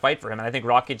kind of fight for him. And I think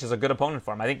Rakic is a good opponent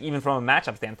for him. I think even from a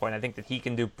matchup standpoint, I think that he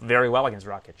can do very well against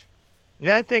Rakic.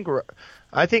 Yeah, I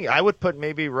think I would put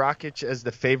maybe Rakic as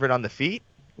the favorite on the feet.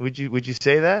 Would you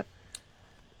say that?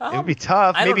 It would be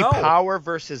tough. I don't Maybe know. power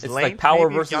versus It's length. like power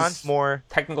maybe. versus Jan's more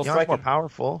technical Jan's more striking.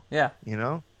 powerful. Yeah. You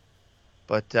know.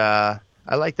 But I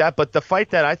like that. But the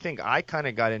fight that I think I kind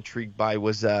of got intrigued by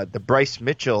was the Bryce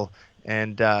Mitchell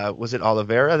and was it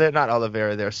Oliveira? There, not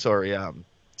Oliveira. There, sorry.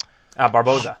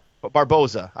 Barboza.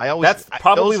 Barboza. That's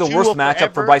probably the those two worst will matchup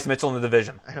for forever- Bryce Mitchell in the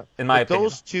division, in my but opinion.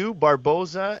 those two,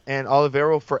 Barboza and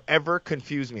Oliveira, will forever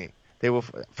confuse me. They will,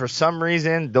 for some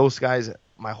reason, those guys,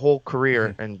 my whole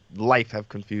career and life have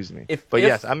confused me. If-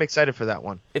 Yes, I'm excited for that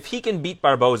one. If he can beat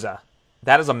Barboza,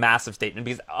 that is a massive statement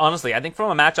because honestly, I think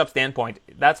from a matchup standpoint,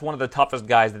 that's one of the toughest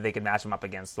guys that they could match him up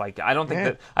against. Like I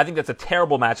think that's a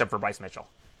terrible matchup for Bryce Mitchell.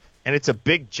 And it's a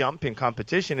big jump in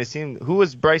competition. It seemed, who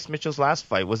was Bryce Mitchell's last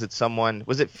fight? Was it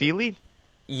Feely?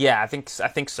 Yeah, I think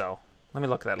so. Let me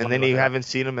look at that. And then you haven't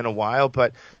seen him in a while,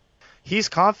 but he's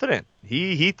confident.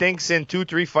 He thinks in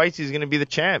 2-3 fights he's going to be the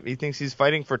champ. He thinks he's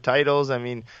fighting for titles. I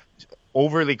mean,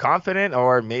 overly confident,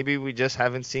 or maybe we just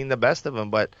haven't seen the best of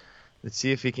him. But let's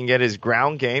see if he can get his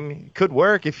ground game. It could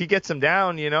work if he gets him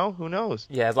down. Who knows?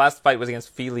 Yeah, his last fight was against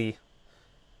Feely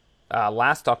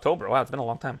last October. Wow, it's been a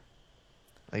long time.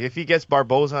 Like if he gets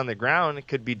Barboza on the ground, it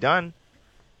could be done.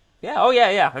 Yeah, oh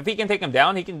yeah. If he can take him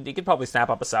down, he could probably snap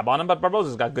up a sub on him. But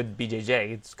Barboza's got good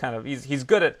BJJ. It's kind of he's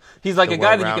good at he's like So a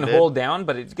guy that you can well-rounded. hold down,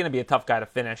 but it's going to be a tough guy to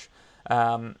finish.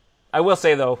 I will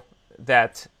say though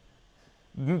that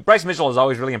Bryce Mitchell has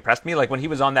always really impressed me. Like when he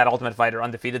was on that Ultimate Fighter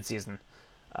undefeated season,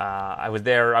 I was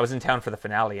there. I was in town for the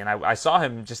finale, and I saw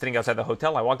him just sitting outside the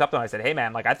hotel. I walked up to him and I said, "Hey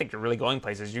man, like I think you're really going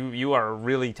places. You are a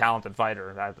really talented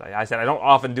fighter." I said, "I don't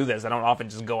often do this. I don't often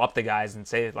just go up to guys and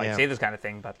say this kind of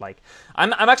thing. But like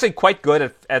I'm actually quite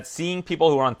good at seeing people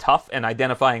who are on tough and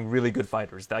identifying really good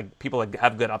fighters, like people that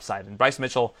have good upside. And Bryce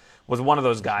Mitchell was one of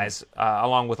those guys,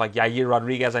 along with like Yair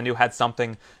Rodriguez. I knew had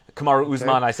something. Kamaru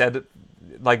Usman, I said.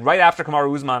 Like right after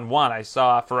Kamaru Usman won, I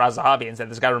saw Faraz Zahabi and said,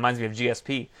 "This guy reminds me of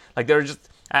GSP." Like they're just,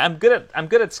 I'm good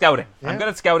at scouting. Yeah. I'm good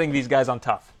at scouting these guys on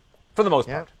tough, for the most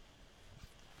part.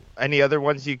 Any other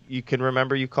ones you can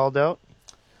remember you called out?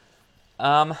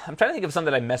 I'm trying to think of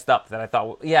something that I messed up that I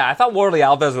thought. Yeah, I thought Warley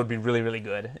Alves would be really, really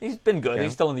good. He's been good. Okay.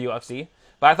 He's still in the UFC,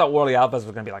 but I thought Warley Alves was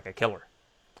going to be like a killer.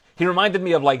 He reminded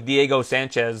me of like Diego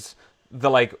Sanchez, the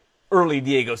like early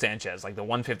Diego Sanchez, like the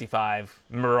 155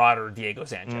 Marauder Diego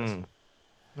Sanchez.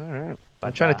 All right.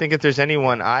 I'm trying to think if there's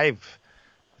anyone I've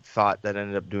thought that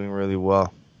ended up doing really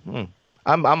well.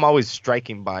 I'm always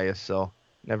striking bias, so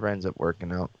never ends up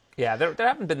working out. Yeah, there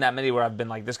haven't been that many where I've been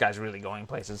like, this guy's really going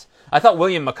places. I thought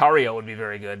William Macario would be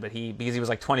very good, but because he was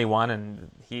like 21 and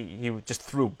he just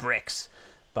threw bricks.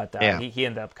 But he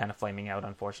ended up kind of flaming out,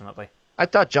 unfortunately. I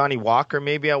thought Johnny Walker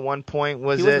maybe at one point He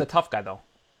wasn't a tough guy, though.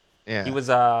 Yeah. He was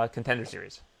Contender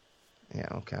Series. Yeah,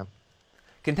 okay.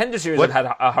 Contender Series have had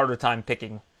a harder time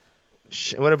picking.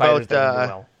 What about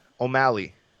well.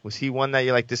 O'Malley? Was he one that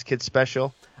you're like, this kid's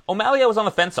special? O'Malley I was on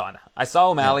the fence on. I saw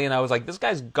O'Malley and I was like, this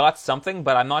guy's got something,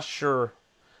 but I'm not sure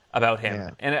about him. Yeah.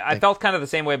 And I felt kind of the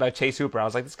same way about Chase Hooper. I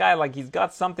was like, this guy, like, he's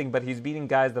got something, but he's beating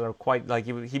guys that are quite, like,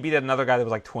 he beat another guy that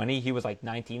was like 20. He was like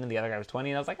 19 and the other guy was 20.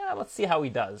 And I was like, let's see how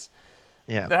he does.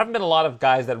 Yeah. There haven't been a lot of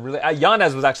guys that really...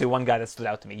 Yanez was actually one guy that stood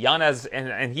out to me. Yanez,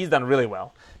 and he's done really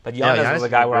well. But Yanez was a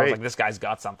guy where I was like, this guy's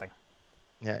got something.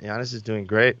 Yeah, Giannis is doing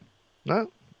great.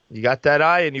 No, you got that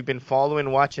eye, and you've been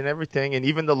following, watching everything, and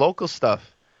even the local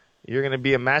stuff. You're going to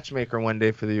be a matchmaker one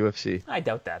day for the UFC. I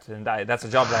doubt that, and that's a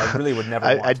job that I really would never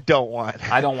want. I don't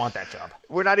want. I don't want that job.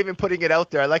 We're not even putting it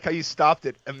out there. I like how you stopped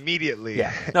it immediately.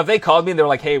 Yeah. Now, if they called me and they were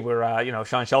like, hey, we're,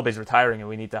 Sean Shelby's retiring and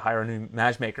we need to hire a new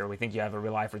matchmaker. We think you have a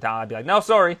real eye for talent. I'd be like, no,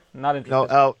 sorry, not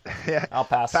interested. No, yeah. I'll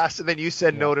pass. Faster than you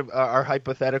said no to our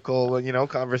hypothetical,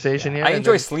 conversation here. I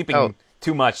enjoy sleeping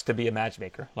too much to be a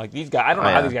matchmaker. Like these guys, I don't know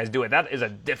how these guys do it. That is a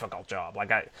difficult job. Like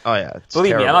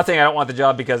believe me, I'm not saying I don't want the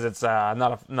job because it's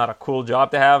not a cool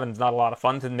job to have and it's not a lot of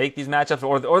fun to make these matchups,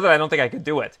 or that I don't think I could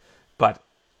do it. But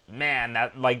man,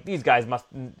 these guys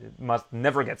must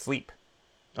never get sleep.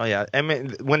 Oh yeah, I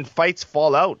mean, when fights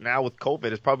fall out now with COVID,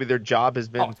 it's probably their job has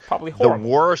been probably the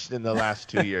worst in the last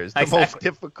 2 years. The Exactly. most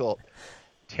difficult,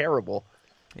 terrible.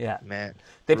 Yeah, man.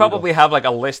 They brutal. probably have like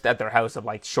a list at their house of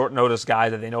like short notice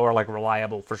guys that they know are like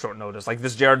reliable for short notice. Like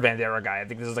this Jared Vandera guy, I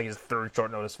think this is like his third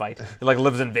short notice fight. He like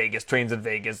lives in Vegas, trains in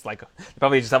Vegas. Like they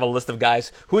probably just have a list of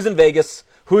guys who's in Vegas,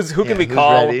 who can we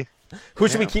call, ready? Who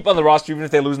should we keep on the roster even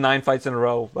if they lose 9 fights in a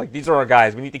row. Like these are our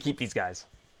guys. We need to keep these guys.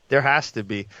 There has to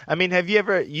be. I mean, have you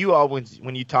ever? You always,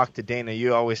 when you talk to Dana,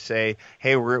 you always say,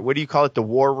 "Hey, what do you call it? The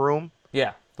war room."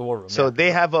 Yeah. The war room. So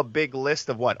they have a big list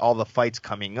of all the fights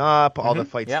coming up, all the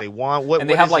fights they want. And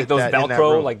they have like those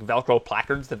Velcro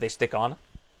placards that they stick on.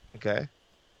 Okay.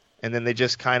 And then they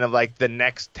just kind of like the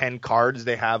next 10 cards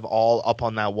they have all up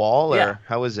on that wall, or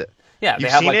how is it? Yeah,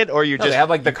 you've seen it, or they have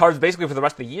like the cards basically for the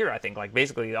rest of the year. I think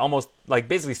basically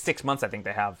 6 months. I think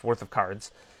they have worth of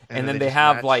cards. And then they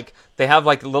have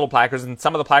little placards, and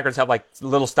some of the placards have like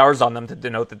little stars on them to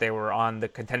denote that they were on the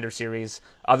Contender Series.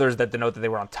 Others that denote that they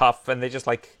were on Tough, and they just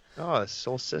like this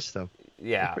whole system.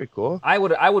 Yeah, that's pretty cool. I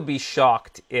would be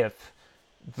shocked if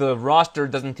the roster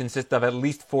doesn't consist of at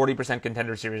least 40%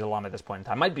 Contender Series alum at this point in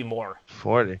time. Might be more.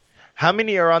 40. How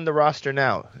many are on the roster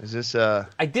now? Is this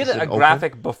I did a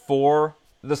graphic before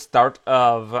the start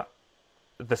of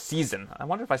the season. I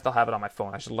wonder if I still have it on my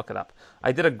phone. I should look it up.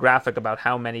 I did a graphic about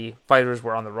how many fighters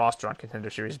were on the roster on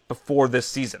Contender Series before this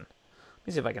season. Let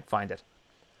me see if I can find it.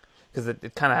 Because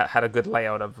it kind of had a good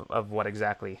layout of what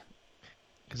exactly.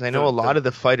 Because I know a lot of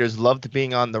the fighters loved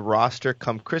being on the roster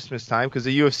come Christmas time because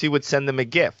the UFC would send them a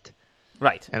gift.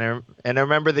 Right. And I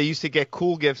remember they used to get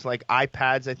cool gifts like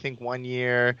iPads, I think, one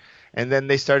year. And then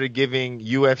they started giving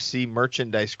UFC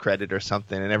merchandise credit or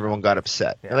something, and everyone got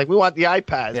upset. Yeah. They're like, we want the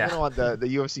iPads. Yeah. We don't want the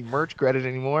UFC merch credit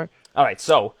anymore. All right,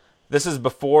 so this is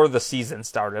before the season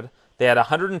started. They had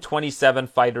 127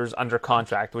 fighters under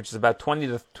contract, which is about 20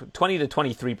 to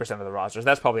 23% of the rosters.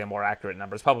 That's probably a more accurate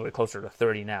number. It's probably closer to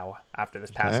 30 now after this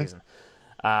past season.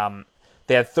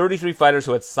 They had 33 fighters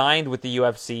who had signed with the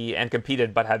UFC and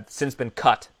competed but had since been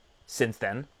cut since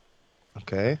then.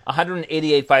 Okay.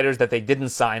 188 fighters that they didn't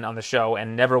sign on the show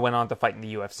and never went on to fight in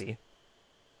the UFC.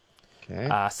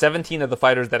 Okay. 17 of the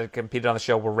fighters that had competed on the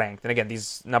show were ranked. And again,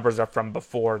 these numbers are from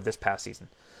before this past season.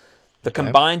 The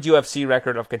combined UFC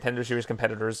record of Contender Series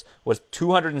competitors was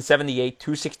 278,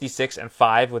 266, and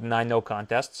 5 with 9 no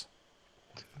contests.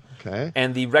 Okay.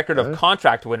 And the record of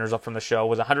contract winners up from the show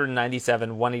was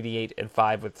 197, 188, and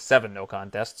 5 with 7 no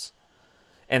contests.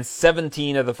 And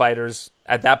 17 of the fighters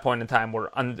at that point in time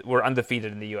were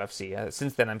undefeated in the UFC.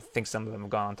 Since then, I think some of them have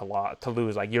gone on to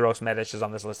lose. Like Uros Medic is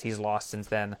on this list. He's lost since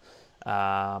then.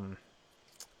 Tucker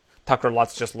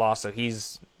Lutz just lost, so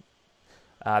he's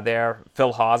there.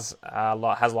 Phil Hawes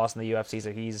has lost in the UFC,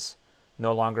 so he's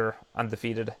no longer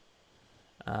undefeated.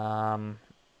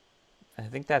 I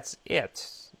think that's it.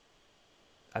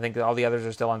 I think all the others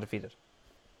are still undefeated.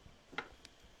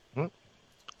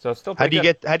 So it's still pretty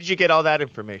good. How did you get all that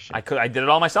information? I did it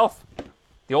all myself.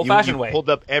 The old-fashioned way. Pulled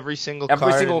up every single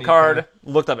card,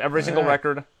 looked up every single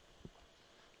record.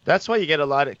 That's why you get a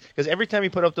lot of, because every time you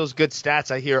put up those good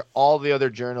stats, I hear all the other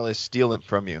journalists steal it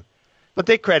from you. But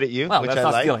they credit you, well, which that's I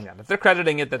not like. stealing it. If they're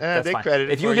crediting it, that's they fine. credit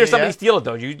it If you for hear you, somebody steal it,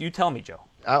 though, you tell me, Joe.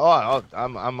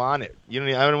 I'm on it.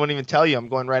 I won't even tell you. I'm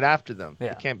going right after them. Yeah.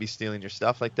 You can't be stealing your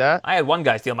stuff like that. I had one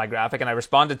guy steal my graphic, and I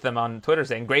responded to them on Twitter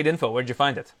saying, "Great info. Where'd you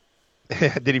find it?"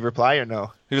 Did he reply or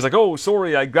no? He was like, "Oh,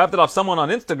 sorry, I grabbed it off someone on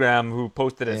Instagram who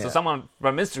posted it. Yeah. So someone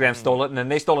from Instagram stole it, and then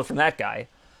they stole it from that guy."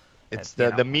 It's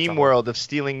the meme world of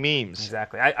stealing memes.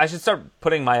 Exactly. I should start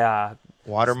putting my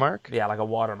watermark. Yeah, like a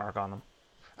watermark on them.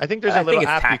 I think there's a little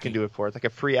app tacky. you can do it for. It's like a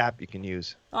free app you can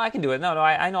use. Oh, I can do it. No,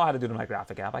 I know how to do it in my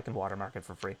graphic app. I can watermark it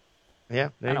for free. Yeah,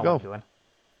 there I you know go. what I'm doing.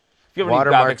 If you ever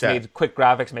Watermark need graphics made, quick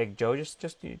graphics made, Joe,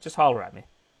 just holler at me.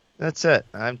 That's it.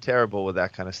 I'm terrible with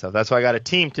that kind of stuff. That's why I got a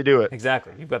team to do it.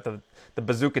 Exactly. You've got the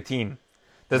Bazooka team.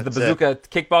 There's That's the Bazooka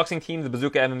kickboxing team, the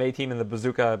Bazooka MMA team, and the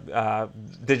Bazooka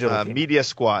digital team. Media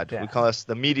squad. Yeah. We call us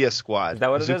the media squad. Is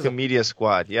that what Bazooka it is? Media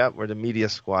Squad. Yeah, we're the media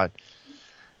squad.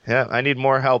 Yeah, I need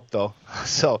more help though.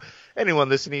 So anyone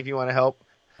listening, if you want to help,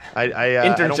 I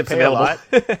don't pay available. a lot.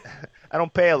 I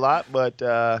don't pay a lot, but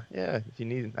yeah,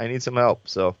 if I need some help.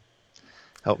 So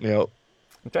help me out.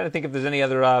 I'm trying to think if there's any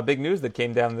other big news that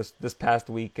came down this past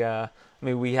week. I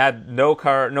mean, we had no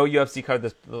UFC card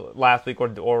this last week or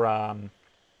Bellator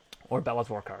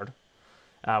card.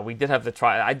 We did have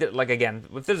the again.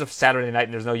 If there's a Saturday night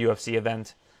and there's no UFC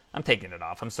event, I'm taking it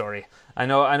off. I'm sorry. I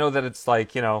know that it's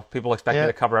like, people expect me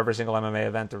to cover every single MMA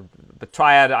event, but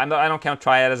Triad. I don't count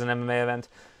Triad as an MMA event.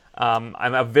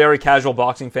 I'm a very casual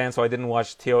boxing fan, so I didn't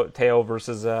watch Teo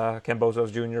versus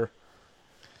Kambosos Jr.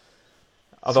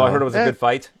 Although I heard it was a good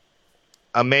fight.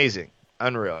 Amazing.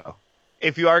 Unreal.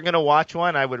 If you are going to watch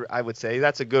one, I would say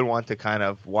that's a good one to kind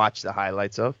of watch the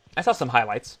highlights of. I saw some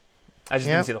highlights. I just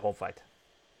didn't see the whole fight.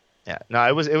 Yeah. No,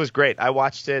 it was great. I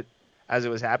watched it as it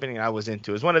was happening, and I was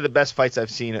into it. It was one of the best fights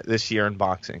I've seen this year in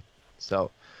boxing. So,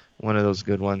 one of those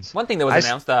good ones. One thing that was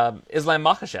announced, Islam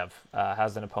Makhachev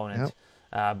has an opponent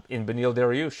in Beneil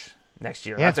Dariush next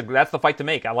year. Yeah. That's the fight to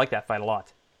make. I like that fight a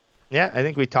lot. Yeah, I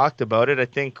think we talked about it. I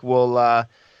think we'll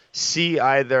see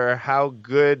either how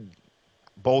good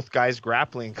both guys'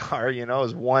 grappling are.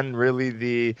 Is one really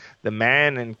the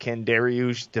man, and can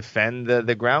Dariush defend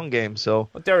the ground game? So,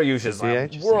 but Dariush is a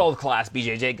world-class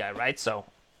BJJ guy, right? So,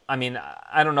 I mean,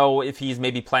 I don't know if he's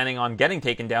maybe planning on getting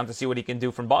taken down to see what he can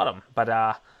do from bottom. But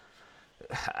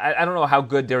I don't know how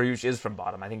good Dariush is from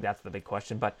bottom. I think that's the big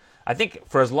question. But I think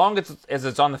for as long as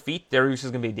it's on the feet, Dariush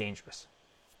is going to be dangerous.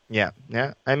 Yeah.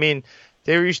 I mean,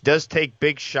 Dariush does take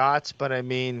big shots, but I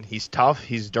mean, he's tough,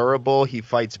 he's durable, he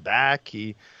fights back,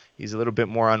 he's a little bit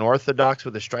more unorthodox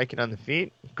with the striking on the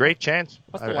feet. Great chance.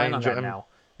 What's the line on that now?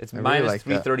 It's minus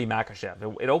 330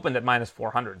 Makhachev. It opened at minus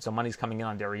 400, so money's coming in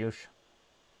on Dariush.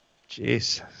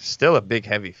 Jeez, still a big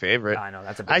heavy favorite. I know,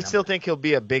 that's a big number. Still think he'll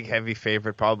be a big heavy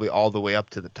favorite, probably all the way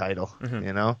up to the title.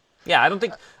 Yeah, I don't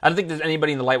think there's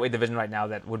anybody in the lightweight division right now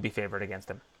that would be favored against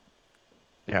him.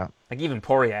 Yeah. Like even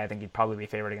Poirier, I think he'd probably be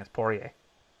favored against Poirier.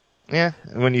 Yeah,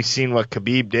 when you've seen what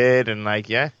Khabib did, and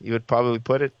you would probably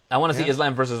put it. I want to see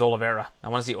Islam versus Oliveira. I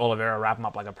want to see Oliveira wrap him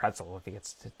up like a pretzel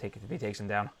if he takes him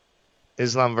down.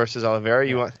 Islam versus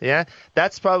Oliveira,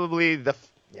 that's probably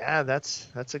that's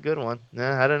a good one.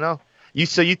 Yeah, I don't know.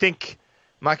 So you think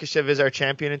Makhachev is our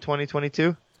champion in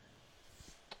 2022?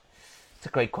 It's a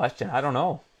great question. I don't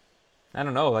know.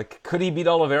 Like, could he beat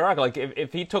Oliveira? Like,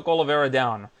 if he took Oliveira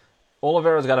down,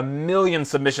 Oliveira's got a million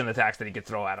submission attacks that he could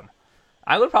throw at him.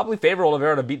 I would probably favor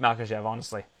Oliveira to beat Makhachev,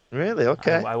 honestly. Really?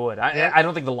 Okay. I would. I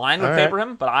don't think the line would favor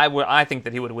him, but I think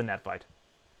that he would win that fight.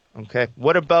 Okay.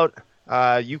 What about,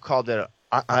 you called it,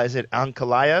 is it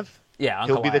Ankalaev? Yeah, Ankalaev.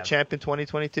 He'll be the champ in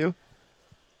 2022?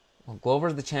 Well,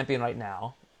 Glover's the champion right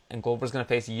now, and Glover's going to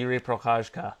face Yuri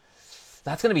Prochazka.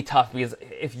 That's going to be tough, because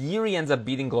if Yuri ends up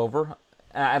beating Glover,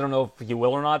 I don't know if he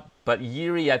will or not, but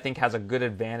Yuri, I think, has a good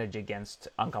advantage against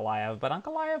Ankalaev, but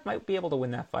Ankalaev might be able to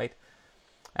win that fight.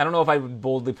 I don't know if I would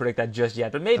boldly predict that just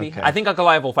yet, but maybe. Okay. I think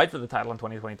Ankalaev will fight for the title in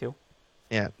 2022.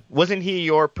 Yeah. Wasn't he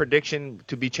your prediction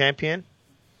to be champion?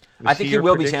 I think he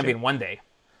will be champion one day.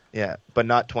 Yeah, but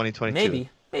not 2022.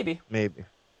 Maybe.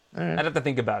 All right. I'd have to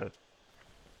think about it.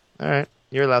 All right.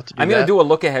 You're allowed to do that. I'm going to do a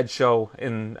look-ahead show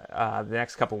in the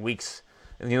next couple of weeks.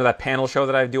 You know that panel show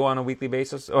that I do on a weekly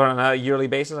basis or on a yearly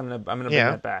basis? I'm going to bring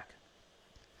that back.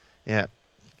 Yeah.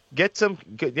 Get some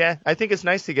good. Yeah, I think it's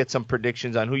nice to get some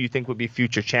predictions on who you think would be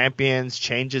future champions,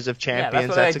 changes of champions.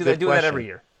 Yeah, that's I a do. good I do question. that every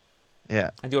year. Yeah,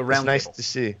 I do a round It's nice table. to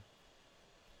see.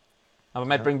 I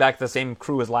might bring back the same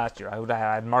crew as last year. I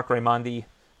had Mark Raimondi,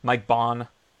 Mike Bond. I'm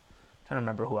trying to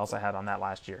remember who else I had on that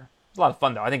last year. It was a lot of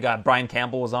fun though. I think Brian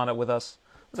Campbell was on it with us.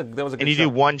 That was a good And you show. do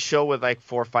one show with like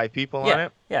 4 or 5 people on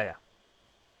it, Yeah.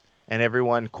 and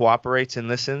everyone cooperates and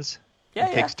listens. Yeah,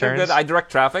 and takes they're turns. good. I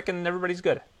direct traffic, and everybody's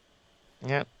good.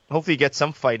 Yeah, hopefully you get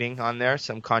some fighting on there,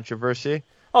 some controversy.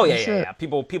 Oh That's it. yeah.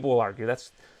 People will argue.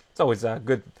 It's always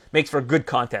good. Makes for good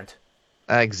content.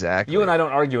 Exactly. You and I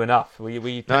don't argue enough. We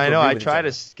tend No, to I know. agree I with each try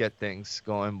other. to get things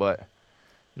going, but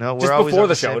no, we're Just always before on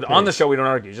the same show. page. On the show, we don't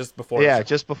argue. Just before. Yeah, the show.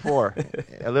 just before.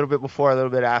 A little bit before, a little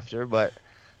bit after, but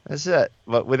that's it.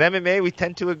 But with MMA, we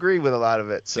tend to agree with a lot of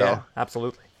it, so Yeah,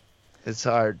 absolutely. it's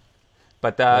hard.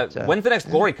 But when's the next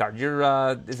Glory card?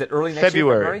 Is it early next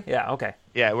February. year? Yeah. Okay.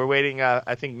 Yeah, we're waiting.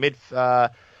 I think I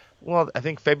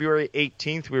think February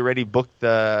 18th.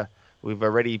 We've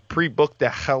already pre-booked the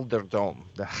Gelderdome.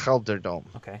 The Gelderdome.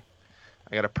 Okay.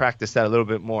 I got to practice that a little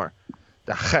bit more.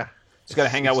 The Just got to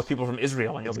hang out with people from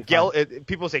Israel, and you'll be fine.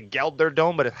 people say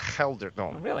Gelderdome, but it's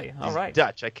Gelderdome. Really? All It's right.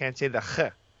 Dutch. I can't say the G.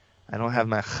 I don't have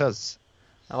my Gs.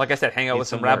 Like I said, hang out Need with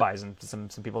some some work. rabbis and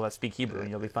some people that speak Hebrew, and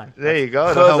you'll be fine. There you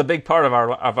go. So it's a big part of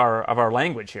our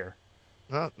language here.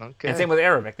 Oh, okay. And same with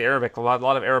Arabic. The Arabic, a lot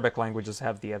of Arabic languages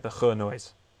have the ch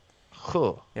noise.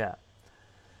 Cool. Yeah.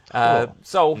 Cool.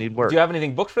 So, Need work. do you have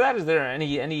anything booked for that? Is there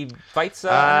any fights?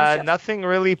 announced yet? Nothing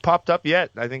really popped up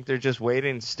yet. I think they're just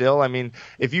waiting still. I mean,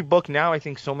 if you book now, I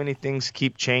think so many things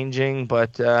keep changing.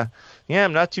 But, yeah,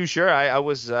 I'm not too sure. I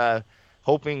was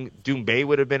hoping Doumbé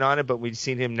would have been on it, but we've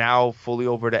seen him now fully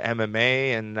over to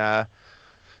MMA. And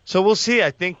so we'll see.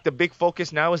 I think the big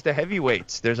focus now is the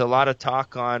heavyweights. There's a lot of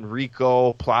talk on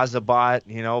Rico,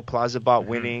 Plazabot,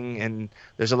 winning, and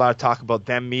there's a lot of talk about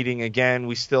them meeting again.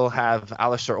 We still have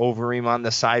Alistair Overeem on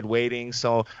the side waiting,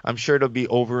 so I'm sure it'll be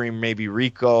Overeem, maybe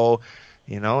Rico,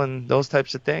 and those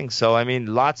types of things. So, I mean,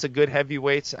 lots of good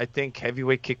heavyweights. I think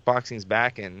heavyweight kickboxing's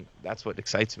back, and that's what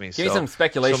excites me. Give me some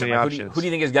speculation. So many Like, options. who do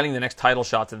you think is getting the next title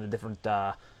shots in the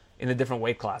different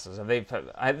weight classes? There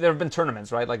have been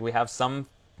tournaments, right? Like we have some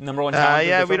number one challengers.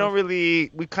 Yeah, we determined? don't really.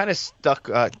 We kind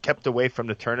of kept away from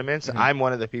the tournaments. Mm-hmm. I'm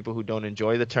one of the people who don't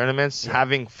enjoy the tournaments. Yeah.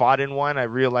 Having fought in one, I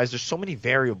realized there's so many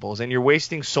variables, and you're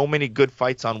wasting so many good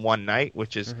fights on one night,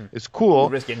 which is cool. You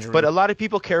risk injury. But a lot of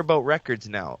people care about records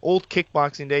now. Old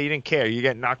kickboxing day, you didn't care. You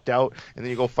get knocked out, and then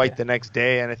you go fight the next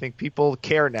day, and I think people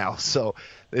care now. So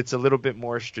it's a little bit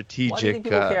more strategic. Why do you think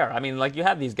people care? I mean, like you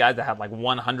have these guys that have like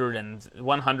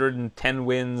 110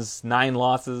 wins, 9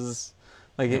 losses.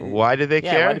 Like, why do they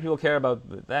care? Why do people care about?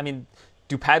 I mean,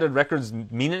 do padded records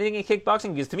mean anything in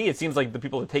kickboxing? Because to me, it seems like the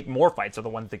people that take more fights are the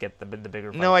ones that get the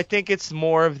bigger fights. No, I think it's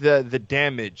more of the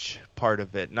damage part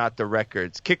of it, not the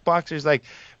records. Kickboxers, like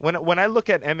when I look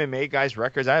at MMA guys'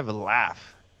 records, I have a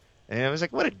laugh. And I was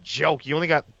like, what a joke. You only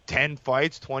got 10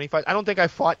 fights, 20 fights. I don't think I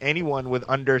fought anyone with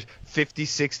under 50,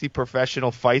 60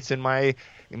 professional fights in my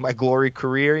glory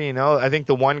career, I think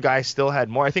the one guy still had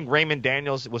more. I think Raymond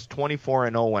Daniels was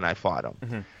 24-0 when I fought him.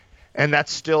 Mm-hmm. And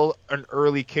that's still an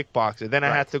early kickboxer. Then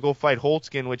I had to go fight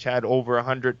Holtzkin, which had over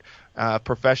 100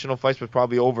 professional fights, but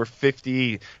probably over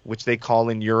 50, which they call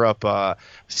in Europe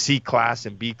C-class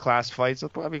and B-class fights. So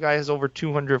probably a guy has over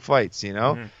 200 fights,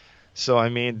 Mm-hmm. So, I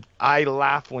mean, I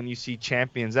laugh when you see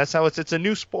champions. That's how it's a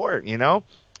new sport,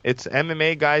 It's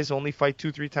MMA guys only fight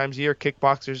 2-3 times a year.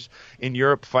 Kickboxers in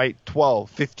Europe fight 12,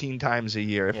 15 times a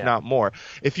year, if not more.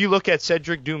 If you look at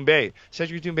Cedric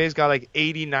Doumbé's got like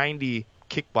 80, 90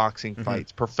 kickboxing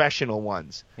fights, professional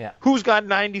ones. Yeah. Who's got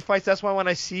 90 fights? That's why when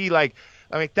I see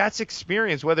that's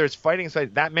experience, whether it's fighting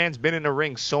inside, that man's been in the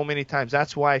ring so many times.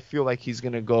 That's why I feel like he's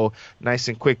going to go nice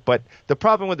and quick. But the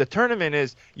problem with the tournament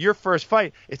is your first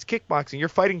fight, it's kickboxing. You're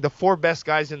fighting the 4 best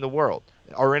guys in the world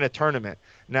or in a tournament.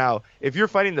 Now, if you're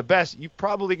fighting the best, you're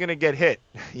probably going to get hit,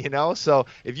 So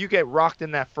if you get rocked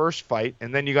in that first fight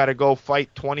and then you got to go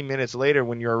fight 20 minutes later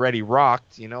when you're already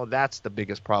rocked, that's the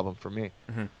biggest problem for me.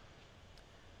 Mm-hmm.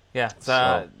 Yeah, it's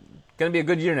going to be a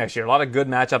good year next year. A lot of good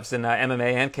matchups in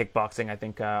MMA and kickboxing, I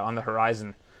think, on the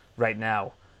horizon right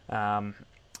now. I'm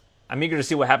eager to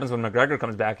see what happens when McGregor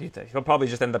comes back. He'll probably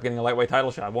just end up getting a lightweight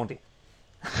title shot, won't he?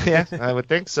 Yeah, I would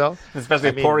think so. Especially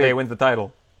if Poirier wins the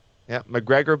title. Yeah,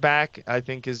 McGregor back, I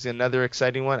think, is another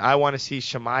exciting one. I want to see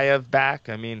Shemaev back.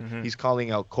 I mean, he's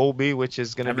calling out Colby, which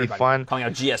is going to be fun. Calling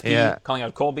out GSP, calling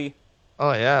out Colby.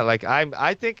 Oh, yeah. Like,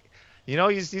 I think,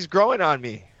 he's growing on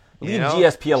me. Leave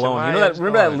GSP alone.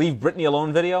 Remember that Leave Britney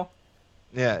Alone video?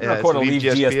 Yeah. Leave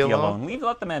GSP alone.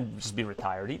 Let the man just be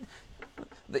retired.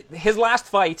 His last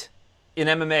fight in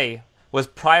MMA was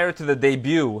prior to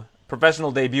the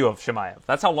professional debut of Chimaev.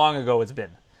 That's how long ago it's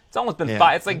been. It's almost been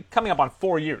 5. It's like coming up on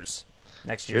 4 years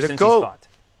next year since he's fought.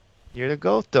 You're the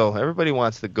GOAT, though. Everybody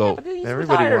wants the GOAT. Yeah,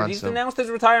 Everybody retired. wants He's him. announced his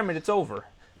retirement. It's over.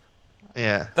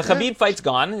 Yeah. The Khabib fight's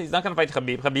gone. He's not going to fight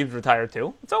Khabib. Khabib's retired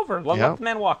too. It's over. Let the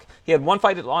man walk. He had one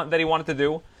fight that he wanted to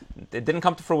do. It didn't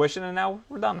come to fruition, and now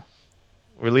we're done.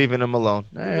 We're leaving him alone.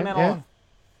 All right, alone.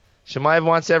 Chimaev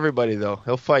wants everybody, though.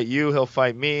 He'll fight you. He'll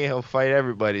fight me. He'll fight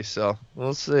everybody. So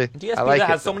we'll see. GSP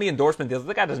has so many endorsement deals.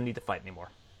 The guy doesn't need to fight anymore.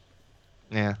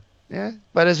 Yeah. Yeah.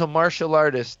 But as a martial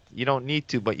artist, you don't need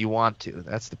to, but you want to.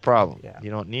 That's the problem. Yeah.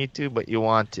 You don't need to, but you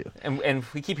want to. And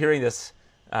we keep hearing this,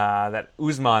 that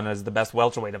Usman is the best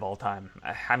welterweight of all time.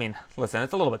 I mean, listen,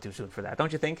 it's a little bit too soon for that,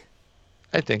 don't you think?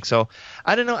 I think so.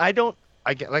 I don't know.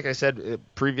 Like I said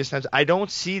previous times, I don't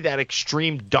see that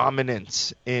extreme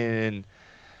dominance in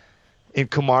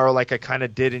Kamaru like I kind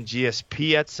of did in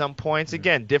GSP at some points.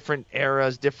 Again, different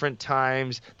eras, different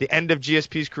times. The end of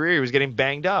GSP's career, he was getting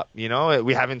banged up. You know,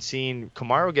 we haven't seen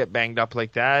Kamaru get banged up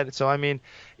like that. So, I mean,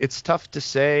 it's tough to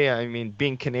say. I mean,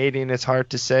 being Canadian, it's hard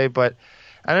to say. But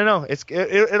I don't know.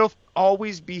 It'll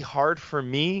always be hard for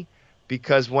me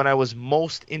because when I was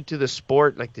most into the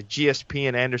sport, like the GSP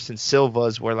and Anderson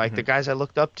Silvas were like the guys I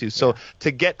looked up to. So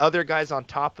to get other guys on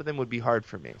top of them would be hard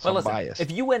for me. So I'm biased.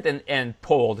 If you went and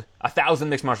polled 1,000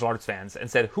 mixed martial arts fans and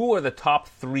said, who are the top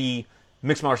 3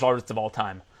 mixed martial artists of all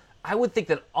time, I would think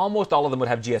that almost all of them would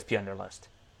have GSP on their list.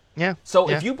 Yeah. So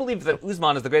if you believe that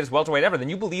Usman is the greatest welterweight ever, then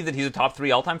you believe that he's a top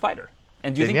 3 all-time fighter.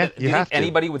 And do you think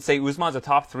anybody would say Usman's a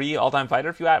top 3 all-time fighter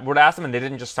if you were to ask them and they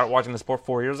didn't just start watching the sport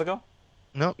 4 years ago?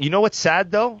 No, you know what's sad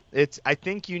though? I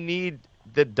think you need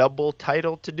the double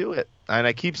title to do it, and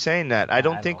I keep saying that. I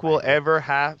don't think we'll ever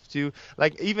have to.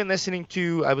 Like even I was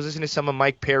listening to some of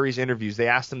Mike Perry's interviews. They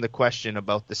asked him the question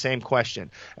about the same question,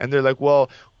 and they're like, well,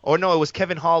 or no, it was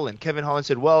Kevin Holland. Kevin Holland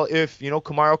said, well, if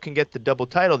Kamaru can get the double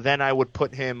title, then I would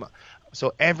put him.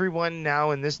 So everyone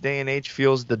now in this day and age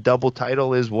feels the double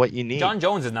title is what you need. John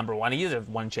Jones is number 1. He has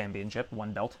 1 championship,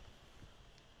 1 belt.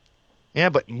 Yeah,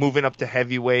 but moving up to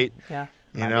heavyweight. Yeah.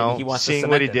 He seeing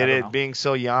what he did, being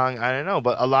so young, I don't know.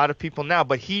 But a lot of people now,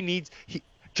 but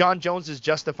John Jones is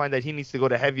justifying that he needs to go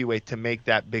to heavyweight to make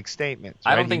that big statement.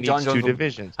 Right? I don't think John Jones.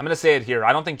 Divisions. I'm going to say it here.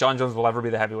 I don't think John Jones will ever be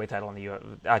the heavyweight title in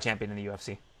the champion in the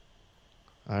UFC.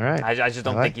 All right. I just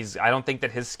don't think I don't think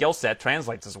that his skill set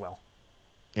translates as well.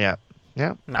 Yeah.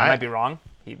 Yeah. I might be wrong.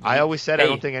 I always said I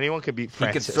don't think anyone could beat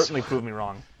Francis. He could certainly prove me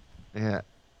wrong. Yeah.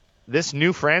 This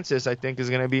new Francis, I think, is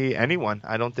going to be anyone.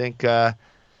 I don't think.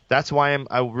 That's why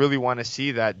I really want to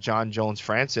see that John Jones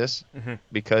Francis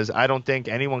because I don't think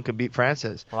anyone can beat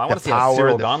Francis. Well, I want to see how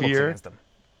Cyril Gane looks against him.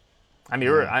 I mean,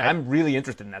 I'm really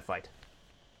interested in that fight.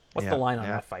 What's the line on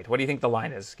that fight? What do you think the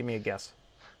line is? Give me a guess.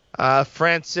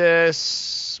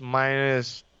 Francis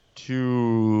minus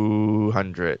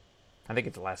 200. I think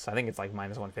it's less. I think it's like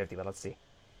minus 150, but let's see.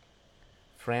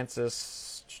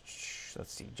 Francis,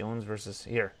 let's see. Jones versus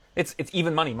here. It's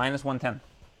even money, minus 110.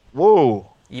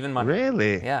 Whoa. Even money.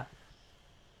 Really? Yeah.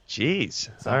 Jeez.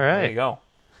 So, all right. There you go.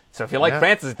 So if you like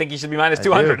Francis, I think he should be minus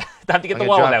 200. Time to get the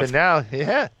wallet out. Now.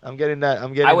 Yeah. I'm getting that.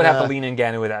 I would have to lean in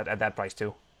Ganu at that price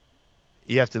too.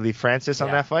 You have to leave Francis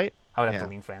on that fight? I would have to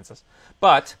lean Francis.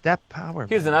 But that power.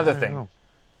 Here's another thing.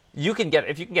 You can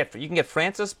get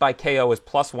Francis by KO is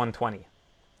plus 120.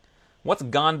 What's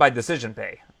Gane by decision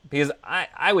pay? Because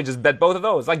I would just bet both of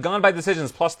those. Like Gane by decision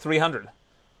is plus 300.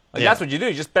 That's what you do.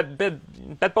 You just bet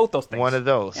both those things. One of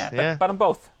those. Yeah. Bet them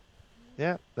both.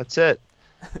 Yeah, that's it.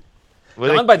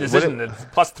 Gane by decision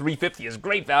plus 350 is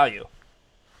great value.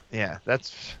 Yeah,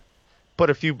 put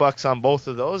a few bucks on both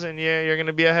of those, and you're going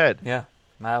to be ahead. Yeah,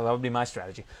 that would be my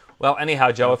strategy. Well,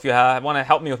 anyhow, Joe, if you want to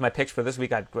help me with my picks for this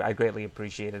week, I'd greatly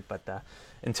appreciate it. But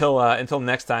until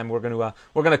next time, we're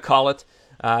gonna call it.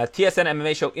 TSN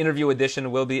MMA Show Interview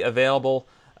Edition will be available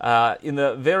in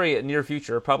the very near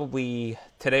future, probably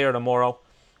today or tomorrow.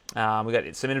 We got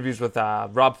some interviews with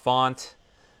Rob Font.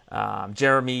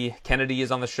 Jeremy Kennedy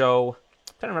is on the show.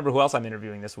 I'm trying to remember who else I'm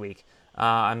interviewing this week.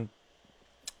 I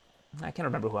can't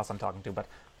remember who else I'm talking to, but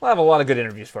we'll have a lot of good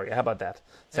interviews for you. How about that?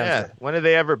 Sounds good. When are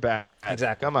they ever back?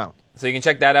 Exactly. Come on. So you can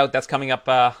check that out. That's coming up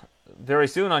very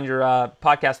soon on your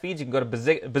podcast feeds. You can go to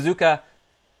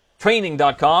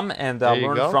bazookatraining.com and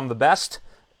learn from the best,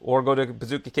 or go to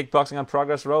Bazooka Kickboxing on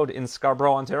Progress Road in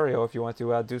Scarborough, Ontario, if you want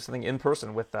to do something in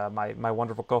person with my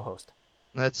wonderful co-host.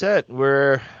 That's it.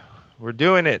 We're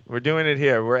doing it. We're doing it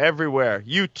here. We're everywhere.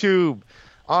 YouTube,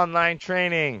 online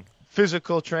training,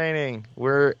 physical training.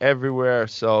 We're everywhere,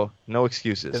 so no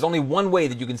excuses. There's only one way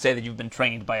that you can say that you've been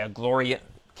trained by a Glory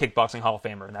Kickboxing Hall of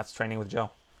Famer, and that's training with Joe.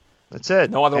 That's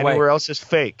it. No other way. Everywhere else is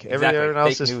fake. Exactly. Everywhere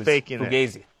else Fake is news. faking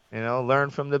Fugazi. it. Learn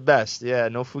from the best. Yeah,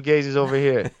 no fugazis over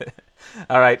here.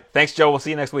 All right. Thanks, Joe. We'll see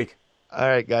you next week. All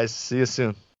right, guys. See you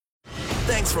soon.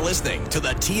 Thanks for listening to the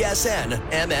TSN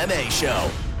MMA Show.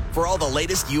 For all the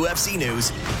latest UFC news,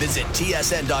 visit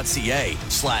tsn.ca/UFC.